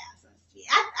gonna pass on speed.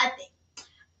 I think.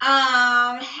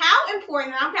 How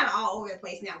important, and I'm kind of all over the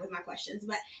place now with my questions,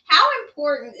 but how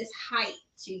important is height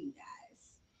to you guys?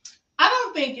 I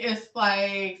don't think it's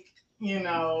like,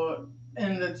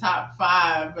 in the top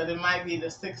 5, but it might be the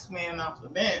 6th man off the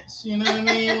bench. You know what I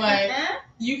mean? Like,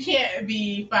 you can't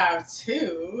be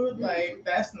 5'2". Like,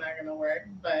 that's not going to work.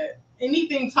 But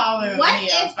anything taller than what me,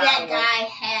 if that guy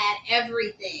had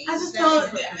everything? I just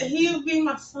don't, he would be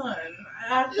my son.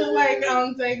 I feel like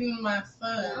I'm dating my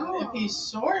son if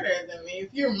he's shorter than me.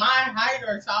 If you're my height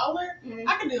or taller,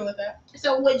 I can deal with that.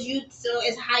 So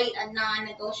is height a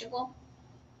non-negotiable?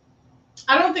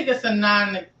 I don't think it's a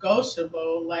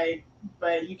non-negotiable,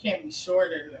 but you can't be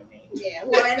shorter than me. Yeah,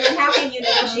 well, and then how can you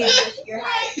negotiate with your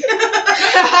height?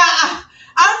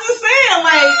 I'm just saying,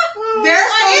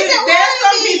 there's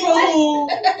some people who,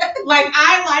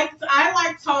 I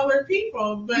like taller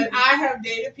people, but I have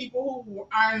dated people who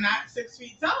are not 6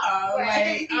 feet tall.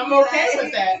 Right. I'm okay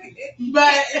with that.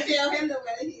 But tell him to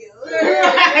wear heels.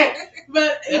 Right.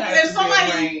 But if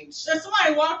somebody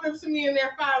somebody walked up to me and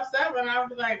they're 5'7", I would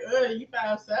be like, you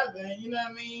 5'7", you know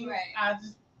what I mean? Right. I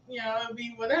just, it'd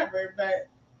be whatever, but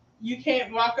you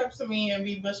can't walk up to me and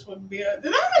be Bushwick Bill.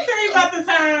 Did I ever tell you about the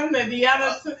time that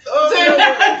Deanna?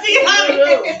 Let me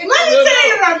tell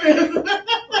you about this.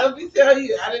 Let me tell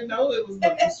you, I didn't know it was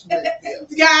Bushwick Bill.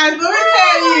 Guys, let me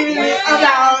tell you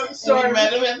about short. We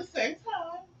met him at the same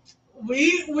time.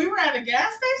 We were at a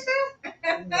gas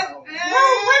station. No.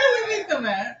 Where did we meet them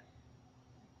at?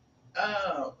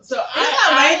 So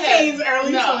I had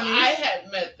early 20s. I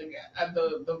had met the guy,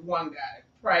 the one guy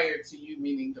prior to you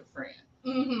meeting the friend.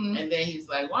 Mm-hmm. And then he's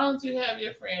like, why don't you have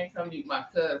your friend come meet my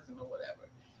cousin or whatever?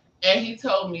 And he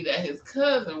told me that his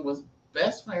cousin was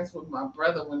best friends with my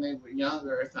brother when they were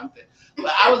younger or something.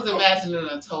 But I was imagining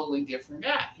a totally different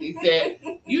guy. He said,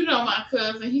 you know my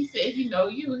cousin. He said, he know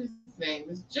you. His name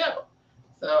is Joe.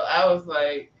 So I was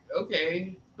like,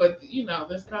 okay. But,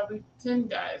 there's probably 10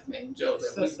 guys named Joe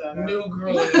that we knew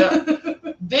growing up.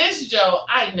 This Joe,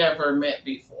 I never met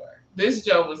before. This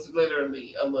Joe was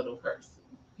literally a little person.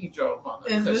 He drove on the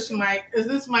Is this Mike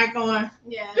on?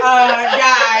 Yeah.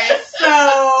 Guys, so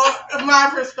my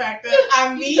perspective,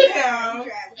 I meet him.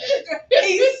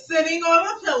 He's sitting on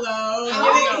a pillow.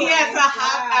 He had to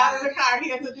hop out of the car. He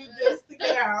had to do this to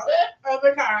get out of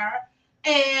the car.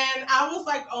 And I was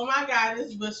like, oh my God,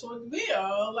 it's Bushwick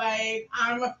Bill. Like,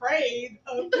 I'm afraid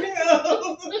of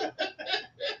Bill.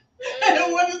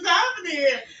 And what is happening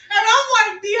here? And I'm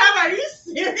like, Deanna, are you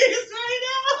serious right now?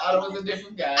 I was a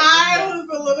different guy. I was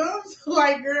a little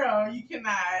like, girl, you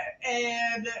cannot.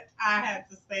 And I had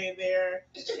to stay there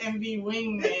and be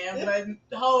wingman. But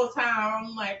the whole time,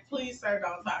 I'm like, please, sir,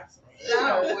 don't talk to me.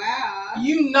 Oh, wow.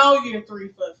 You know you're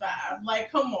 3'5".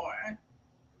 Like, come on.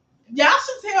 Y'all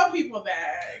should tell people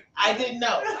that. I didn't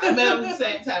know. I met him the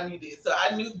same time you did. So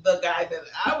I knew the guy that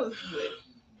I was with,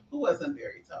 who wasn't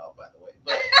very tall, by the way,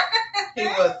 but he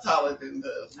was taller than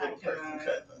the little person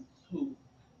cousin who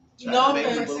tried to make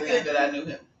me believe that I knew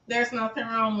him. There's nothing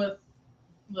wrong with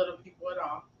little people at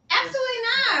all. Absolutely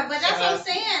not. But that's what I'm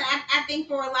saying. I think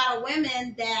for a lot of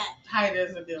women that height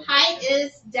is a deal. Height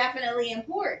is definitely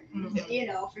important,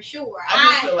 for sure. I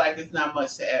just feel like it's not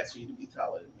much to ask for you to be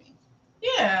taller than me.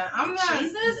 Yeah, I'm not.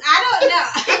 Jesus, I don't know.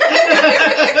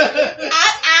 I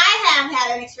have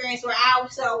had an experience where I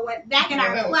went back in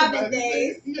our clubbing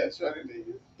days. Yeah, shorter than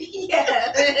you.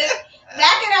 Yeah.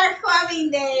 back in our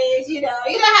clubbing days, you know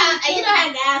how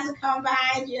guys would come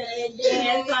behind you and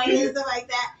dance on you and stuff like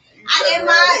that. In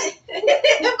my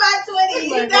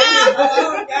 20s,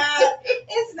 oh God,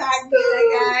 it's not good,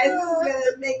 guys. This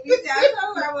is gonna make me sound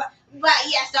so horrible. But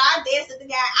yeah, so I danced with the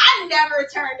guy. I never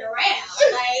turned around.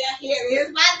 Like,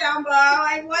 here's my dumbo,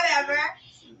 like whatever.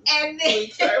 And then,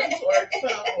 Right.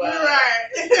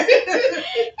 and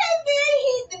then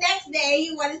the next day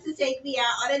he wanted to take me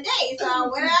out on a date. So I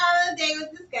went out on a date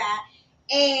with this guy,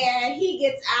 and he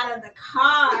gets out of the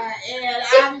car, and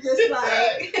I'm just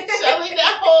like, Shelly,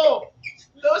 no,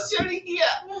 no Shelly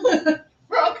here.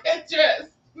 Broke that dress.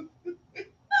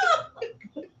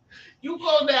 You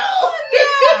go now.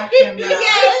 I cannot.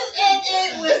 yes, and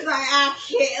it was like I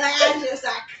can't, like I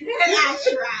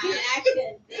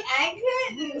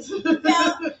couldn't. So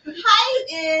height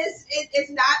it's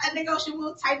not a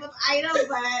negotiable type of item,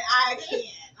 but I can't.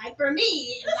 Like for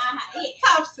me, my height,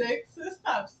 Top 6. It's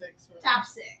top 6. For me. top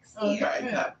 6. Okay,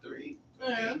 Yeah. top 3.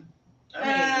 Yeah.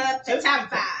 Just Top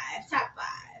because- 5. Top 5.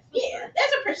 Yeah,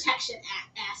 there's a protection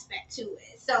aspect to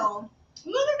it. So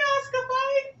Little guys can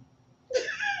fight.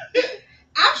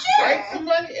 I'm Break sure.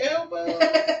 somebody's elbow.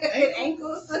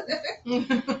 Ankles. All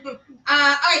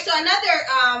right, so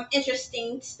another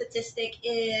interesting statistic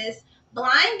is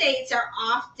blind dates are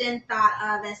often thought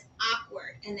of as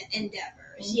awkward endeavors.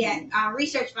 Yet,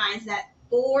 research finds that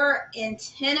 4 in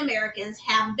 10 Americans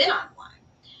have been on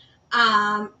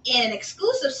one. In an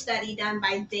exclusive study done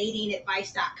by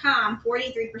datingadvice.com,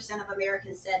 43% of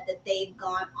Americans said that they've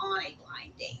gone on a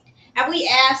blind date. Have we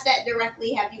asked that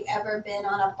directly? Have you ever been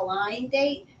on a blind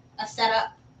date? A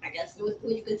setup? I guess. Would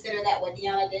you consider that what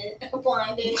Deanna did? A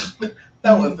blind date?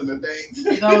 That wasn't a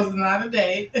date. That was not a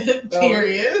date.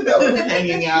 Period. That was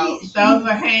hanging out. That was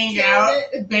a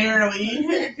hangout, barely,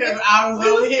 because I was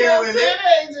over here with it.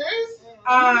 Teenagers.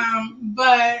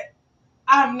 But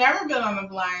I've never been on a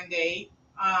blind date.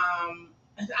 I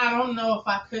don't know if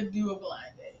I could do a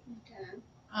blind date. Okay.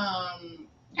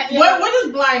 Have you What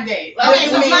is blind date? Like, Okay,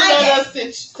 so when blind let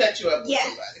us set you up with Yes.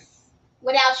 somebody.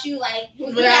 Without you, like,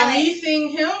 Without me seeing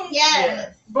him? Yes.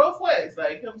 Yes. Both ways.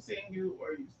 Like him seeing you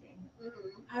or you seeing him.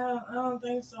 Mhm. I don't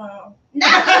think so.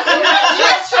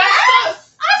 Just trust.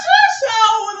 I trust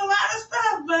y'all with a lot of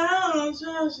stuff, but I don't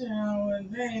trust y'all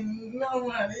with ain't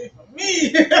nobody for me.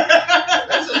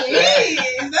 That's a shame.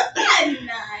 Jeez, that's not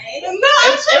nice. No,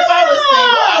 If I was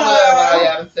single, I would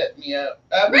allow y'all to set me up.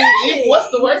 I mean, Really? what's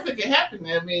the worst that can happen?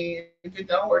 I mean, if it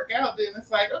don't work out, then it's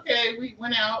like, okay, we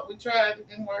went out, we tried, it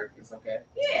didn't work, it's okay.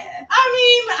 Yeah.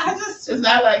 I just It's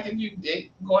not like if you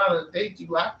go on a date, you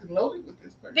locked and loaded with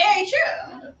this person. Very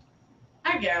true.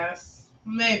 I guess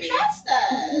maybe Trust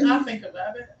us. I'll think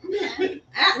about it.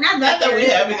 Not Not that we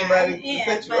there have is anybody that. to Yeah,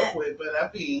 set you but up with, but I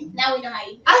mean, now we know how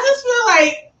you do. I just feel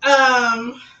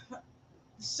like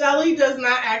Shelly does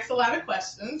not ask a lot of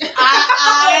questions. I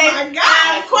Oh my God.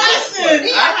 have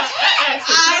questions. I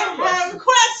I have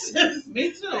questions.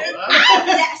 Me too.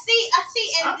 See,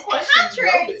 I'm and questioning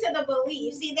contrary loaded. to the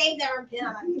belief, see, they've never been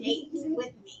on a date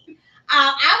with me.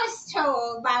 I was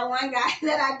told by one guy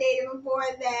that I dated before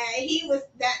that he was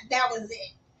that was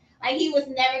it. Like he was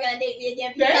never gonna date me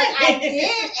again because I did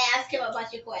ask him a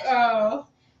bunch of questions. Oh,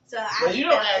 So I Well, you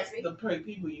don't ask the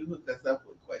people you hook us up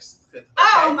with questions. 'Cause,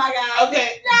 Oh my God.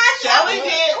 Okay. Nah, Shelly wait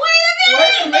did. a When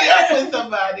minute. you meet up with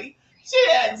somebody, she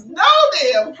asks no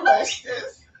damn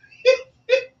questions.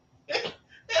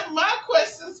 And my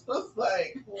questions was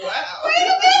like, wow. Wait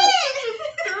a minute.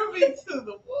 Threw me to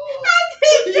the wall.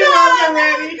 Did You wasn't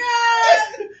ready.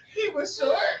 God. He was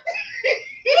short.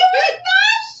 He was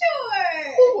not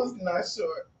short. Who was not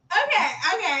short?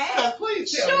 Okay.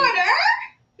 Please tell me. Shorter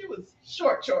He was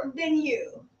short. than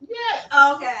you. Yes.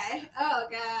 Okay. Oh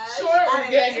God. Short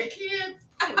with gang of kids.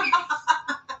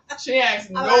 She asked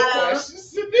no A lot of-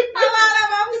 questions. A lot of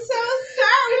them. I'm so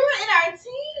sorry. We were in our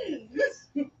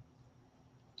teens.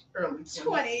 Early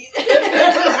 20.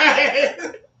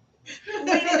 right.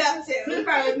 Leading up to. We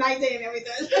probably 19 and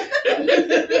everything.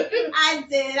 I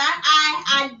did.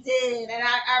 I did. And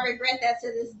I regret that to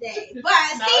this day. But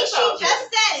No, see, it's all she just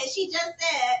said it. She just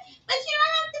said, but you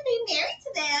don't have to be married to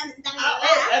them. Da, da, da,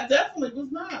 da. I definitely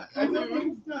was not.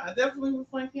 I definitely was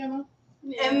like, you know.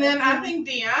 And then I think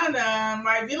Deanna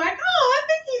might be like, oh, I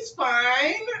think he's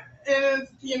fine. And,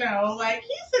 like,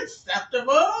 he's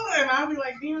acceptable. And I'll be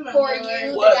like, Deanna. For like,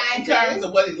 you. What, guy in terms does.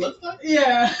 of what he looks like?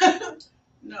 Yeah.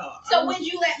 No. So would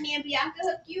you let me and Bianca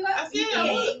hook you up? I see Yeah,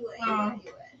 you you would. would. Oh.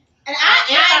 You would. And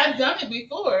I've done it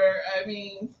before. I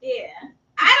mean, yeah.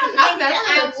 I don't I've think never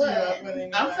that hooked you up I with would.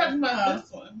 anybody. I'm talking about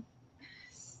this one.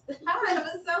 Oh, that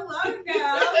was so long ago.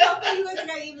 I was hoping you wasn't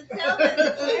gonna even tell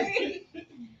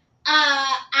us.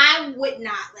 I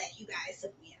not let you guys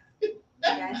hook me up. You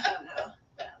guys don't know.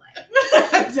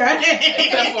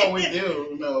 Except for we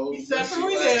do know. Except for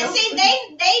we do. See,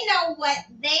 they know what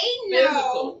they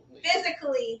know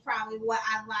physically, probably what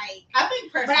I like. I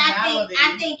think But personality.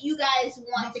 I think you guys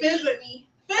want to keep me.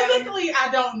 Physically, I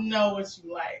don't know what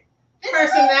you like.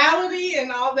 Personality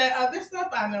and all that other stuff,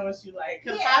 I know what you like.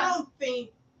 Because Yeah. I don't think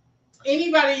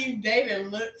anybody you've dated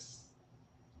looks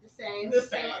The same. the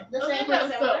same. The Well,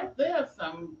 same. they have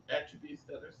some attributes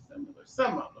that are similar.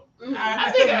 Some of them. Mhm.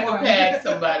 I think I could pack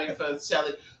somebody for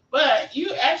Shelly. But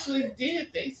you actually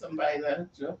did date somebody that I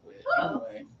hooked you up with. Oh.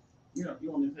 Anyway, you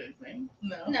want to say anything?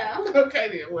 no. No. Okay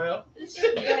then. Well. Like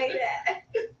that.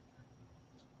 You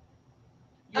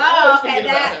Oh, always okay. forget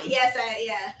about That. him. Yes,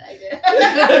 I did.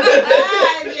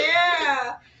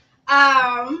 Yeah.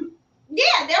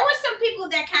 Yeah, there were some people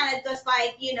that kind of just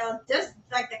like, just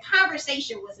like the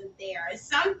conversation wasn't there.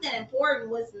 Something important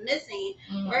was missing.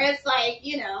 Mhm. Where it's like,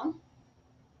 Yeah.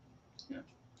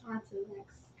 on to the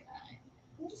next guy.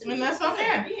 And that's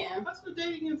okay. Yeah. That's what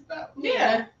dating is about.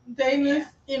 Yeah, dating is,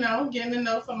 getting to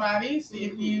know somebody, see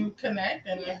if you connect,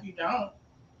 and Yeah. if you don't.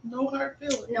 No hard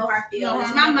feelings. No hard feelings.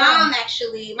 No my hard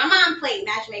mom played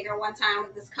matchmaker one time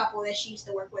with this couple that she used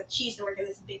to work with. She used to work at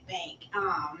this big bank.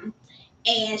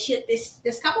 And she hooked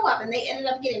this couple up, and they ended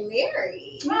up getting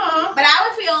married. Aw. But I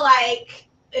would feel like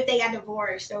if they got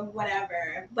divorced or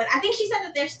whatever. But I think she said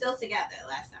that they're still together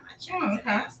last time I checked. Oh, and I okay.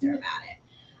 asked her about it.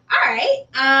 All right.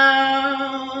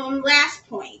 Last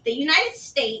point. The United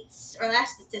States, or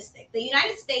last statistic, the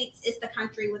United States is the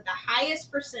country with the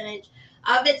highest percentage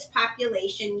of its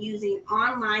population using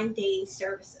online dating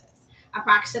services,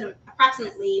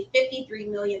 approximately 53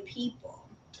 million people,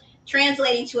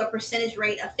 translating to a percentage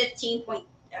rate of 15.7%.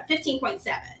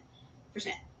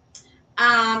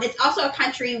 It's also a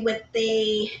country with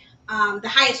the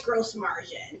highest gross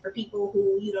margin for people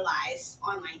who utilize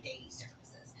online dating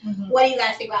services. Mhm. What do you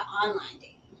guys think about online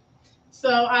dating?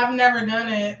 So I've never done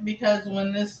it because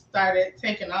when this started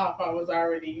taking off, I was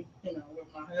already, with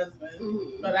my husband.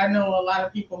 Mm-hmm. But I know a lot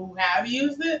of people who have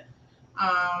used it.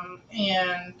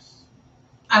 And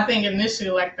I think initially,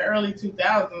 like the early 2000s,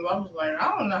 I was like,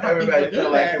 I don't know how Everybody people do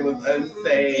felt like that. it was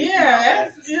unsafe. Yeah,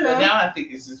 that's, But now I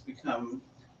think it's just become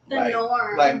The like,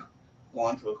 norm. like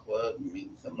going to a club and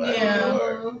meeting somebody. Yeah.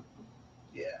 Or,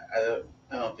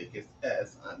 I don't think it's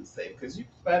as unsafe because you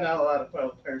can find out a lot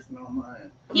about a person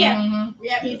online. Yeah. Mhm.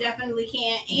 Yep, you definitely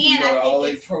can. You And know I all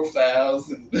think their profiles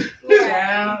and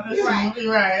Yeah, that's Right.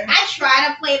 right. I try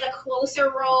to play the closer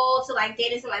role to like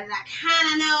dating somebody that I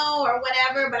kind of know or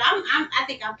whatever, but I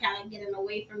think I'm kind of getting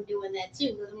away from doing that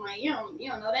too because I'm like, you don't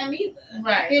know them either.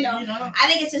 Right. I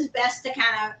think it's just best to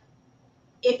kind of,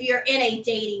 if you're in a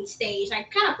dating stage,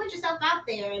 like kind of put yourself out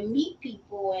there and meet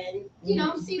people and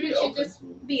see be what you open just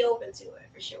to it. be open to it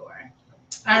for sure.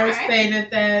 Iris Alright. stated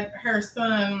that her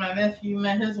son, my nephew,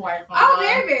 met his wife Oh, online.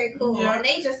 very, very cool. Yeah. And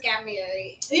they just got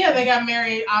married. Yeah, they got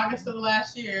married August of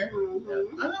last year.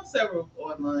 Mhm. I know several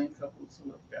online couples who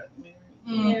have gotten married.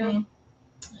 Mhm.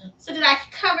 So did I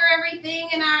cover everything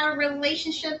in our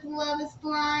relationship Love is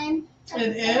Blind?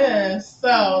 It is.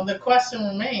 So the question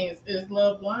remains: is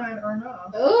love blind or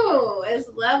not? Oh, is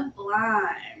love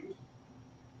blind?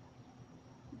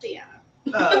 Yeah.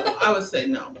 I would say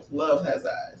no. Love has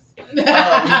eyes.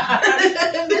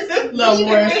 Love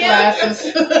wears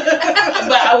glasses. But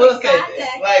I will say this,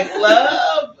 Contact. like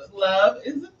love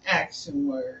is an action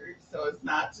word. So it's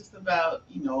not just about,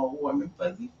 a warm and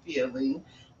fuzzy feeling.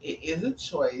 It is a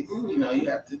choice. Mhm. You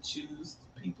have to choose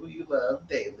people you love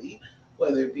daily,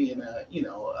 whether it be in a,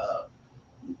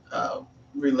 a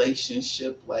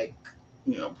relationship like,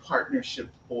 partnership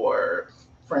or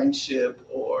friendship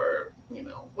or,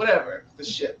 whatever, the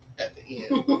ship at the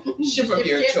end. Ship of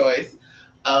your Ship. choice.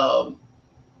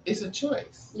 It's a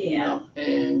choice. Yeah.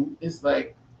 And it's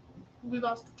like we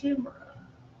lost the camera.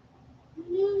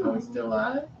 Are we still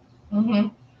live? Mm-hmm.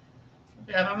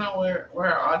 Okay, I don't know where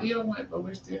our audio went, but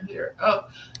we're still here. Oh,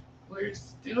 we're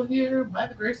still here by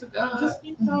the grace of God. Just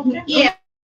keep talking. Yeah.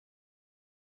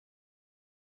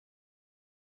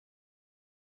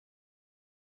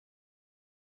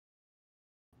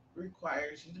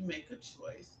 Requires you to make a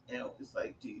choice. And it's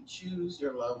like, do you choose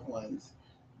your loved ones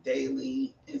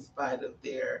daily in spite of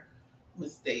their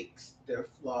mistakes, their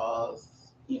flaws,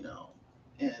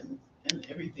 and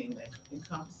everything that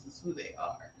encompasses who they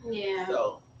are. Yeah.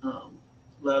 So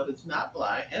love is not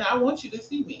blind. And I want you to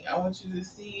see me. I want you to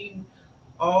see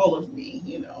all of me,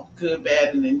 good,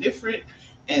 bad, and indifferent,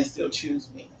 and still choose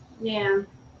me. Yeah.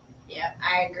 Yeah,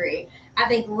 I agree. I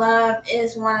think love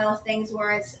is one of those things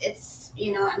where it's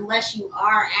unless you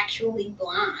are actually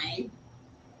blind,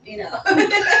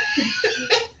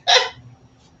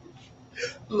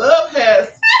 Love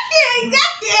has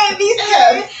That can't be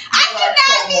serious. I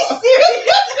cannot be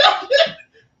serious.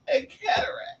 and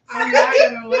cataracts. I'm not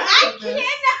gonna laugh I at this.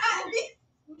 cannot be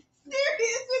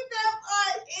serious with them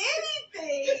on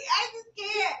anything. I just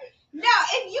can't. No,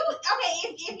 if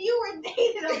you were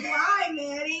dating a blind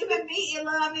man, even me in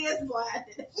love is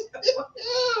blindness.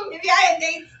 If y'all had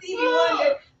dated Stevie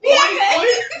Wonder,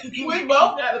 We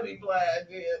both gotta be blind,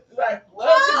 then. Like,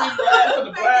 love can be blind for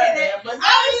the blind man, but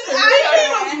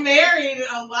I was married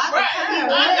a lot of right.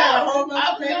 times. I I got a know. whole bunch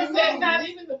I of was gonna baby say mamas. not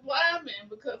even the blind man,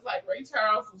 because like Ray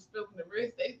Charles was feeling the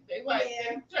wrist. They like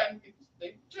Yeah.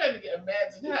 they trying to get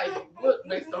imagine how you look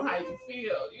based on how you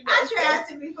feel. You know, I tried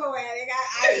to be poetic.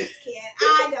 I just can't.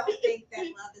 I don't think that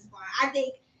love is blind.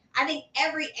 I think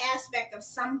every aspect of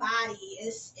somebody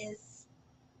is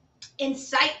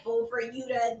insightful for you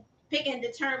to pick and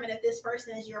determine if this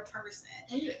person is your person.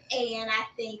 Yeah. And I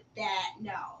think that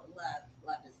no,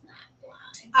 love is not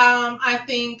blind. I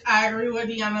think I agree with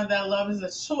Deanna that love is a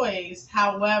choice.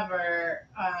 However,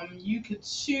 you could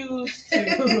choose to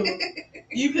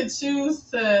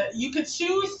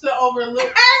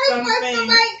overlook I some request things.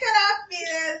 somebody cut off me.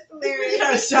 That's hilarious.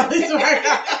 Because Shelly's right.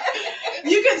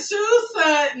 You could choose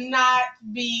to not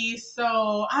be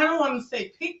so, I don't want to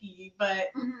say picky,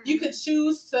 but you could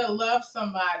choose to love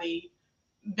somebody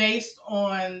based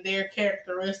on their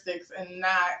characteristics and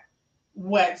not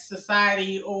what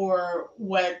society or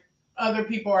what other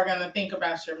people are going to think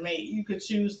about your mate. You could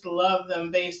choose to love them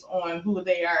based on who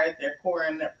they are at their core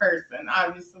and their person.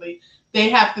 Obviously, they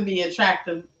have to be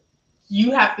attractive.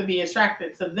 You have to be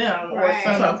attracted to them Right. or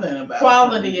some Something about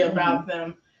quality them. about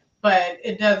them. But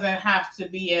it doesn't have to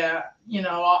be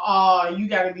oh, you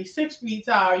got to be 6 feet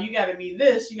tall. You got to be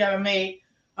this. You got to make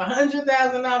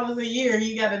 $100,000 a year.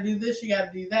 You got to do this. You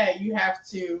got to do that. You have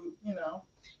to,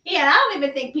 Yeah, I don't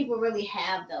even think people really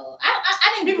have those.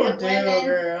 I think people good do, women.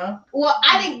 girl. Well,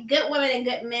 I think good women and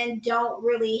good men don't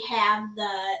really have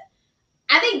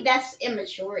I think that's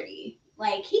immaturity.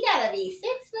 Like, he gotta be 6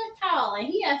 foot tall and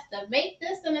he has to make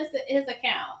this in his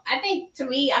account. I think, to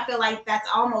me, I feel like that's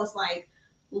almost like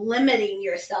limiting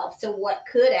yourself to what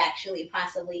could actually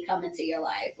possibly come into your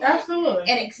life. Like,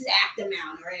 Absolutely. an exact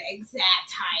amount or an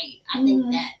exact height. I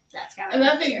think that's kind of And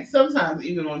I think sometimes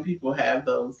even when people have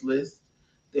those lists,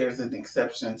 there's an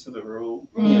exception to the rule.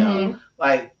 You know,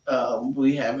 like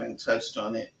we haven't touched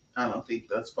on it, I don't think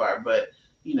thus far, but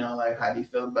like, how do you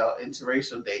feel about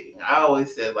interracial dating? I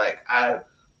always said, like, I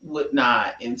would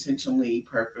not intentionally,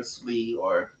 purposely,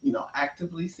 or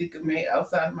actively seek a mate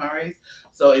outside of my race.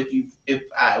 So if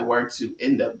I were to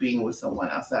end up being with someone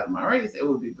outside of my race, it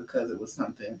would be because it was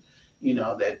something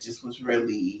that just was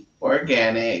really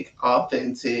organic,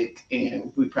 authentic,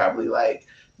 and we probably like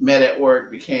met at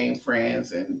work, became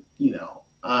friends, and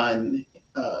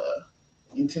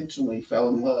intentionally fell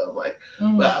in love. Like,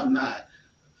 but I'm not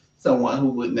someone who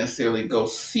would necessarily go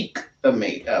seek a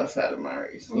mate outside of my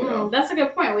race. That's a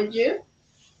good point. Would you?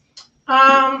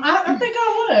 I think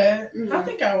I would. Mhm. I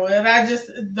think I would.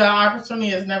 The opportunity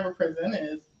is never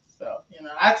presented. So,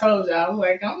 I told you, I was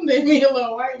like, I'm gonna date me a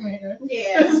little white man.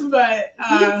 Yeah. But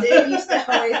You did. You used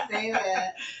to always say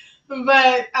that.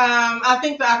 But I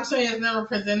think the opportunity has never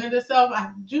presented itself.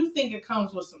 I do think it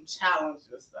comes with some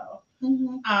challenges, though.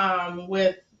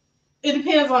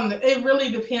 It really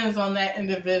depends on that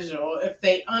individual. If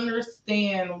they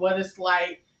understand what it's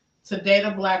like to date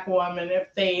a Black woman, if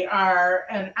they are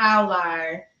an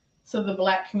ally to the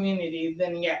Black community,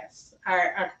 then yes,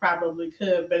 I probably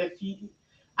could. But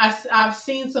I've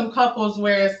seen some couples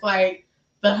where it's like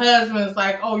the husband's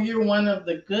like, oh, you're one of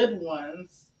the good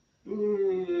ones.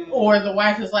 Or the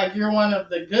wife is like, you're one of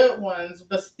the good ones.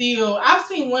 But still, I've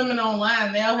seen women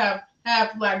online, they'll have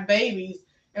Black babies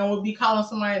and will be calling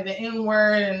somebody the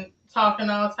N-word and talking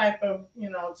all type of,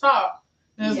 talk.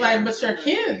 And it's like, but your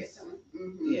kids.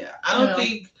 Yeah, I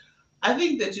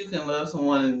think that you can love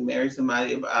someone and marry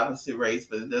somebody of opposite race,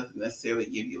 but it doesn't necessarily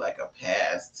give you like a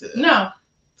pass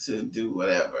to do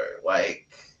whatever.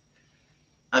 Like,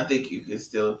 I think you can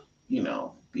still,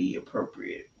 be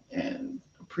appropriate and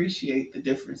appreciate the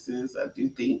differences. I do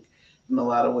think in a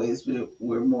lot of ways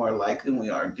we're more alike than we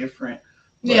are different.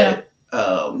 But, yeah.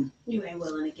 You ain't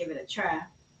willing to give it a try.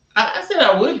 I said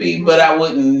I would be, but I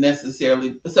wouldn't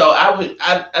necessarily. So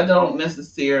I don't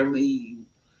necessarily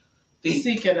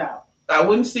Seek it out. I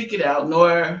wouldn't seek it out,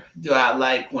 nor do I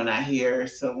like when I hear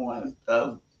someone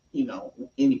of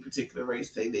any particular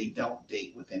race say they don't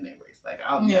date within their race. Like,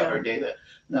 I'll never date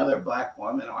another Black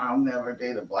woman, or I'll never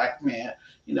date a Black man.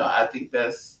 I think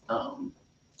that's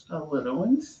a little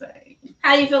insane.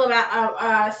 How do you feel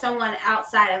about someone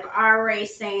outside of our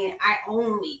race saying, I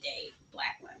only date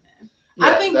Black women?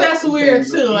 I think that's weird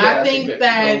depends. too. Yeah, I think it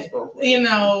that, goes both ways. you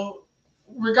know,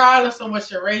 regardless of what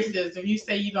your race is, if you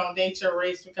say you don't date your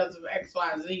race because of X,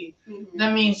 Y, Z,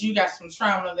 that means you got some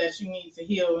trauma that you need to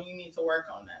heal and you need to work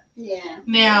on that. Yeah.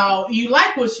 Now, you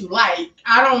like what you like.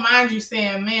 I don't mind you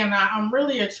saying, man, I'm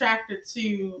really attracted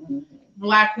to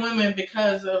Black women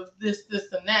because of this,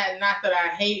 and that. Not that I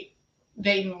hate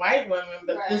dating white women,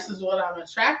 but this is what I'm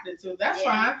attracted to. That's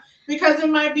fine. Because it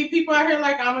might be people out here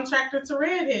like, I'm attracted to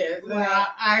redheads. And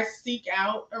I seek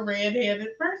out a redheaded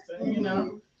person, you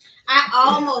know. I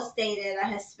almost dated a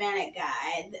Hispanic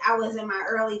guy. I was in my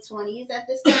early 20s at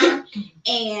this time,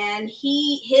 and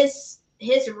he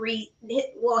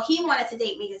wanted to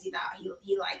date me because he thought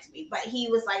he likes me, but he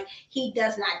was like, he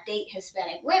does not date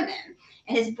Hispanic women.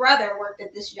 And his brother worked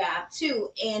at this job too,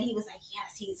 and he was like,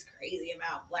 yes, he's crazy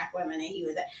about Black women, and he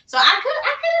was so I could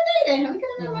have dated him. We could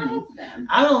have been my husband.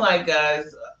 I don't like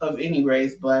guys of any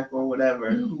race, Black or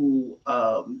whatever, who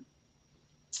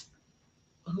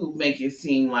make it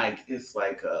seem like it's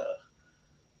like an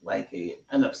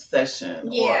obsession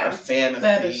or a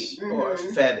fantasy or a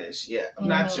fetish. Yeah, I'm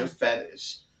not your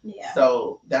fetish. Yeah.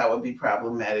 So that would be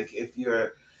problematic if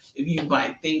you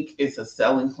might think it's a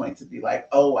selling point to be like,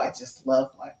 oh, I just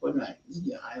love Black women.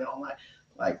 I don't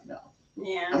like no.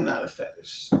 Yeah. I'm not a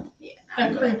fetish. Yeah.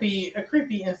 A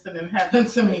creepy incident happened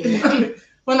to me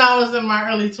when I was in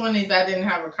my early 20s. I didn't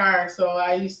have a car, so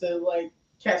I used to like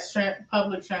catch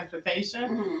public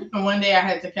transportation. And one day I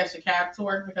had to catch a cab to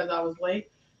work because I was late.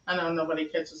 I know nobody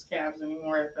catches cabs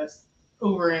anymore. That's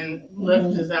Uber and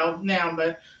Lyft is out now,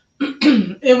 but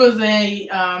it was a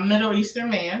Middle Eastern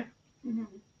man.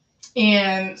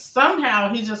 And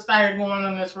somehow he just started going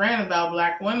on this rant about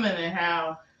Black women and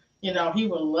how, you know, he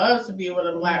would love to be with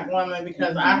a Black woman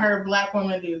because I heard Black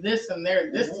women do this and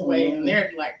they're this way and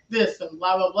they're like this and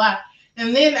blah, blah, blah.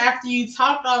 And then after you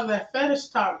talked all that fetish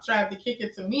talk, tried to kick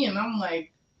it to me, and I'm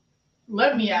like,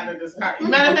 let me out of this car.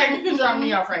 Matter of fact, you can drop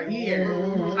me off right here.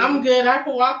 I'm good. I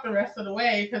can walk the rest of the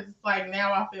way because it's like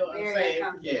now I feel unsafe.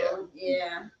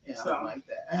 Yeah. I don't like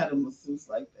that. I had a masseuse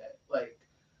like that. Like,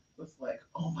 it's like,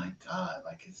 oh my God,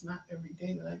 like it's not every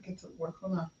day that I get to work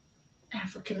on a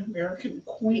African American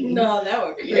queen. No, that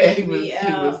would creep he me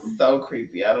was so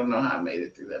creepy. I don't know how I made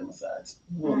it through that massage.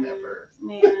 We'll never.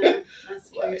 Yeah, that's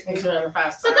Like, creepy. So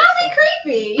So don't be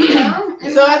creepy, you know.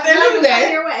 So at the end of the day,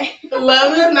 your way.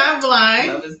 love is not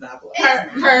blind. Love is not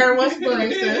blind. Her was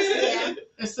blind, sis. Yeah.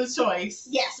 It's a choice.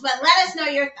 Yes, but let us know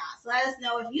your thoughts. Let us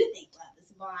know if you think love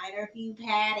is blind, or if you've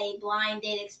had a blind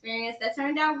date experience that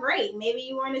turned out great. Maybe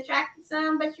you weren't attracted to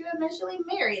them, but you eventually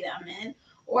married them,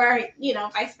 or you know,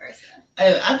 vice versa.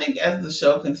 And I think as the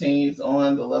show continues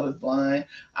on, The Love is Blind,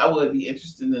 I would be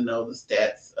interested to know the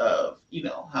stats of, you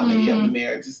know, how many of the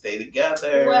marriages stay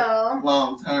together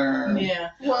long term.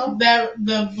 Yeah. Well,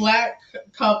 the Black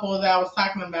couple that I was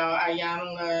talking about,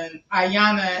 Ayana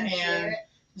and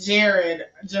Jared,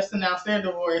 just announced their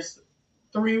divorce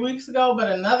 3 weeks ago, but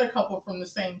another couple from the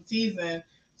same season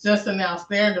just announced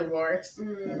their divorce.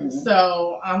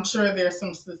 So I'm sure there's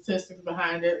some statistics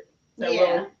behind it.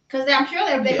 Because I'm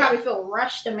sure they probably feel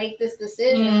rushed to make this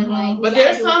decision. Like, but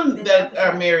there's some that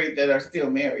are married that are still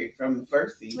married from the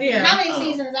first season. Yeah. How many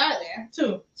seasons are there?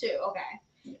 2. 2.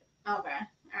 Okay. All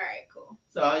right. Cool.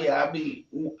 So yeah,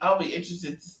 I'll be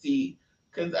interested to see,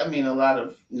 because I mean a lot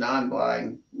of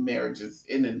non-blind marriages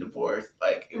end in divorce.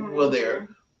 Like, will their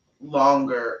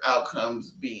longer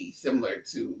outcomes be similar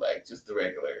to like just the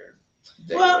regular?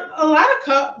 Well, a lot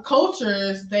of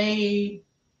cultures, they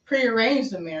prearrange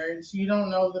the marriage. You don't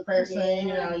know the person,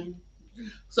 you know.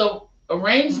 So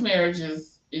arranged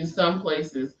marriages in some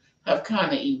places have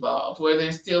kind of evolved, where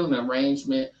there's still an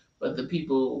arrangement, but the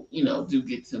people, you know, do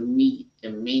get to meet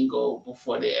and mingle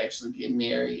before they actually get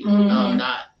married.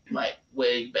 Not like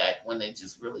way back when they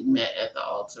just really met at the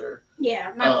altar.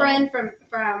 Yeah, my friend from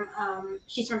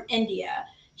she's from India.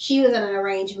 She was in an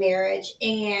arranged marriage,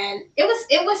 and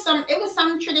it was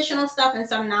some traditional stuff and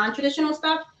some non-traditional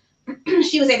stuff.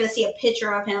 She was able to see a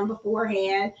picture of him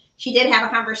beforehand. She did have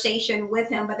a conversation with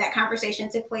him, but that conversation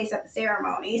took place at the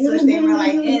ceremony. So they were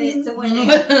like in it to win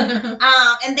it.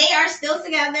 And they are still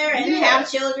together and have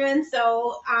children.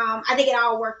 So I think it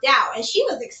all worked out. And she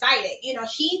was excited. You know,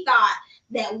 she thought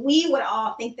that we would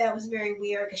all think that was very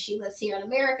weird because she lives here in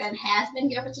America and has been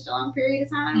here for such a long period of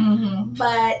time.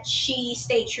 But she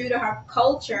stayed true to her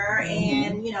culture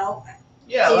and, you know.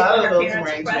 Yeah, a lot of those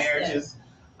arranged marriages.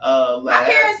 My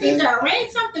parents need to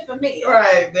arrange something for me.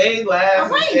 Right, they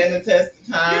last and stand the test of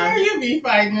time. Yeah, you be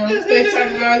fighting them. They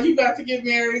talking about you about to get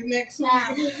married next week.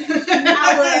 I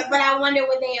would, but I wonder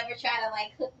would they ever try to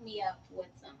like hook me up with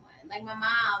someone? Like my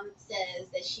mom says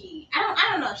that I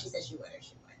don't know if she said she would or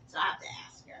she wouldn't. So I have to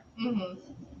ask her.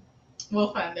 Mm-hmm.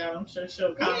 We'll find out. I'm sure she'll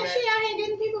Yeah, comment. she out here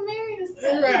getting people married and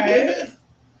stuff. Right.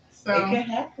 So, It can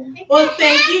happen. well,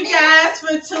 thank you guys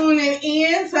for tuning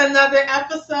in to another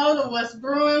episode of What's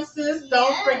Brewing, sis. Don't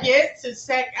Yes. forget to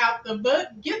check out the book,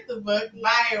 get the book,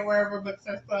 buy it wherever books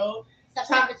are sold.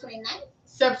 September 29th.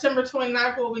 September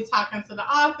 29th, we'll be talking to the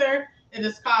author. It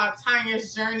is called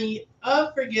Tanya's Journey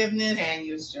of Forgiveness.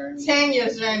 Tanya's Journey.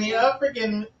 Tanya's Journey of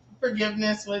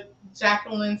Forgiveness with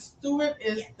Jacqueline Stewart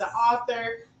is Yes. the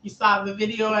author. You saw the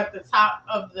video at the top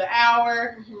of the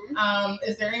hour. Mm-hmm.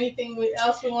 Is there anything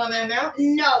else we want to announce?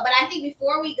 No, but I think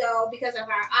before we go, because of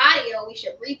our audio, we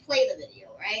should replay the video,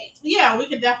 right? Yeah, we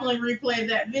could definitely replay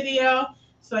that video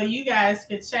so you guys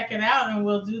could check it out, and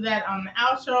we'll do that on the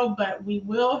outro. But we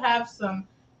will have some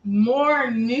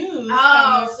more news.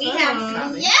 Oh, we coming have soon.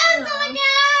 some. Yes, oh my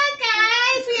God,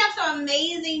 guys. We have some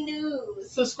amazing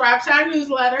news. Subscribe to our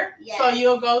newsletter, Yes. so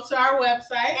you'll go to our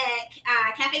website.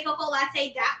 At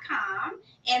cafecocolatte.com,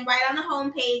 and right on the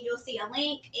homepage you'll see a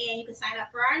link, and you can sign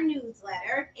up for our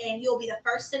newsletter, and you'll be the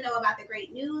first to know about the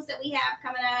great news that we have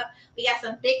coming up. We got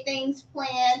some big things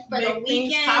planned for the Big things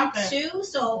weekend popping. too,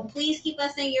 so please keep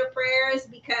us in your prayers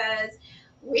because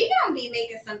we're gonna be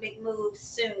making some big moves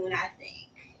soon, I think.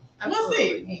 We'll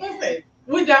see. We'll see.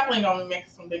 We're definitely going to make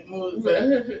some big moves,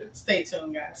 but stay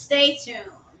tuned, guys. Stay tuned.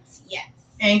 Yes.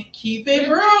 And keep it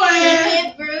brewing. Keep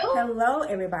it brew. Hello,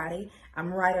 everybody.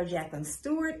 I'm writer Jacqueline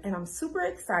Stewart, and I'm super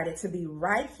excited to be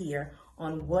right here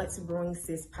on What's Brewing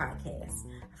Sis podcast.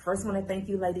 I first want to thank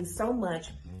you ladies so much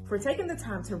for taking the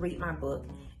time to read my book,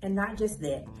 and not just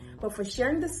that, but for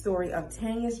sharing the story of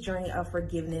Tanya's journey of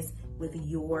forgiveness with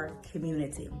your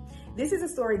community. This is a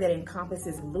story that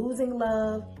encompasses losing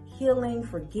love, healing,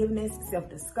 forgiveness,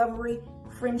 self-discovery,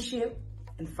 friendship,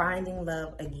 and finding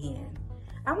love again.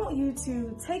 I want you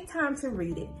to take time to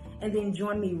read it and then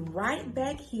join me right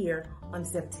back here on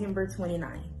September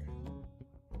 29th.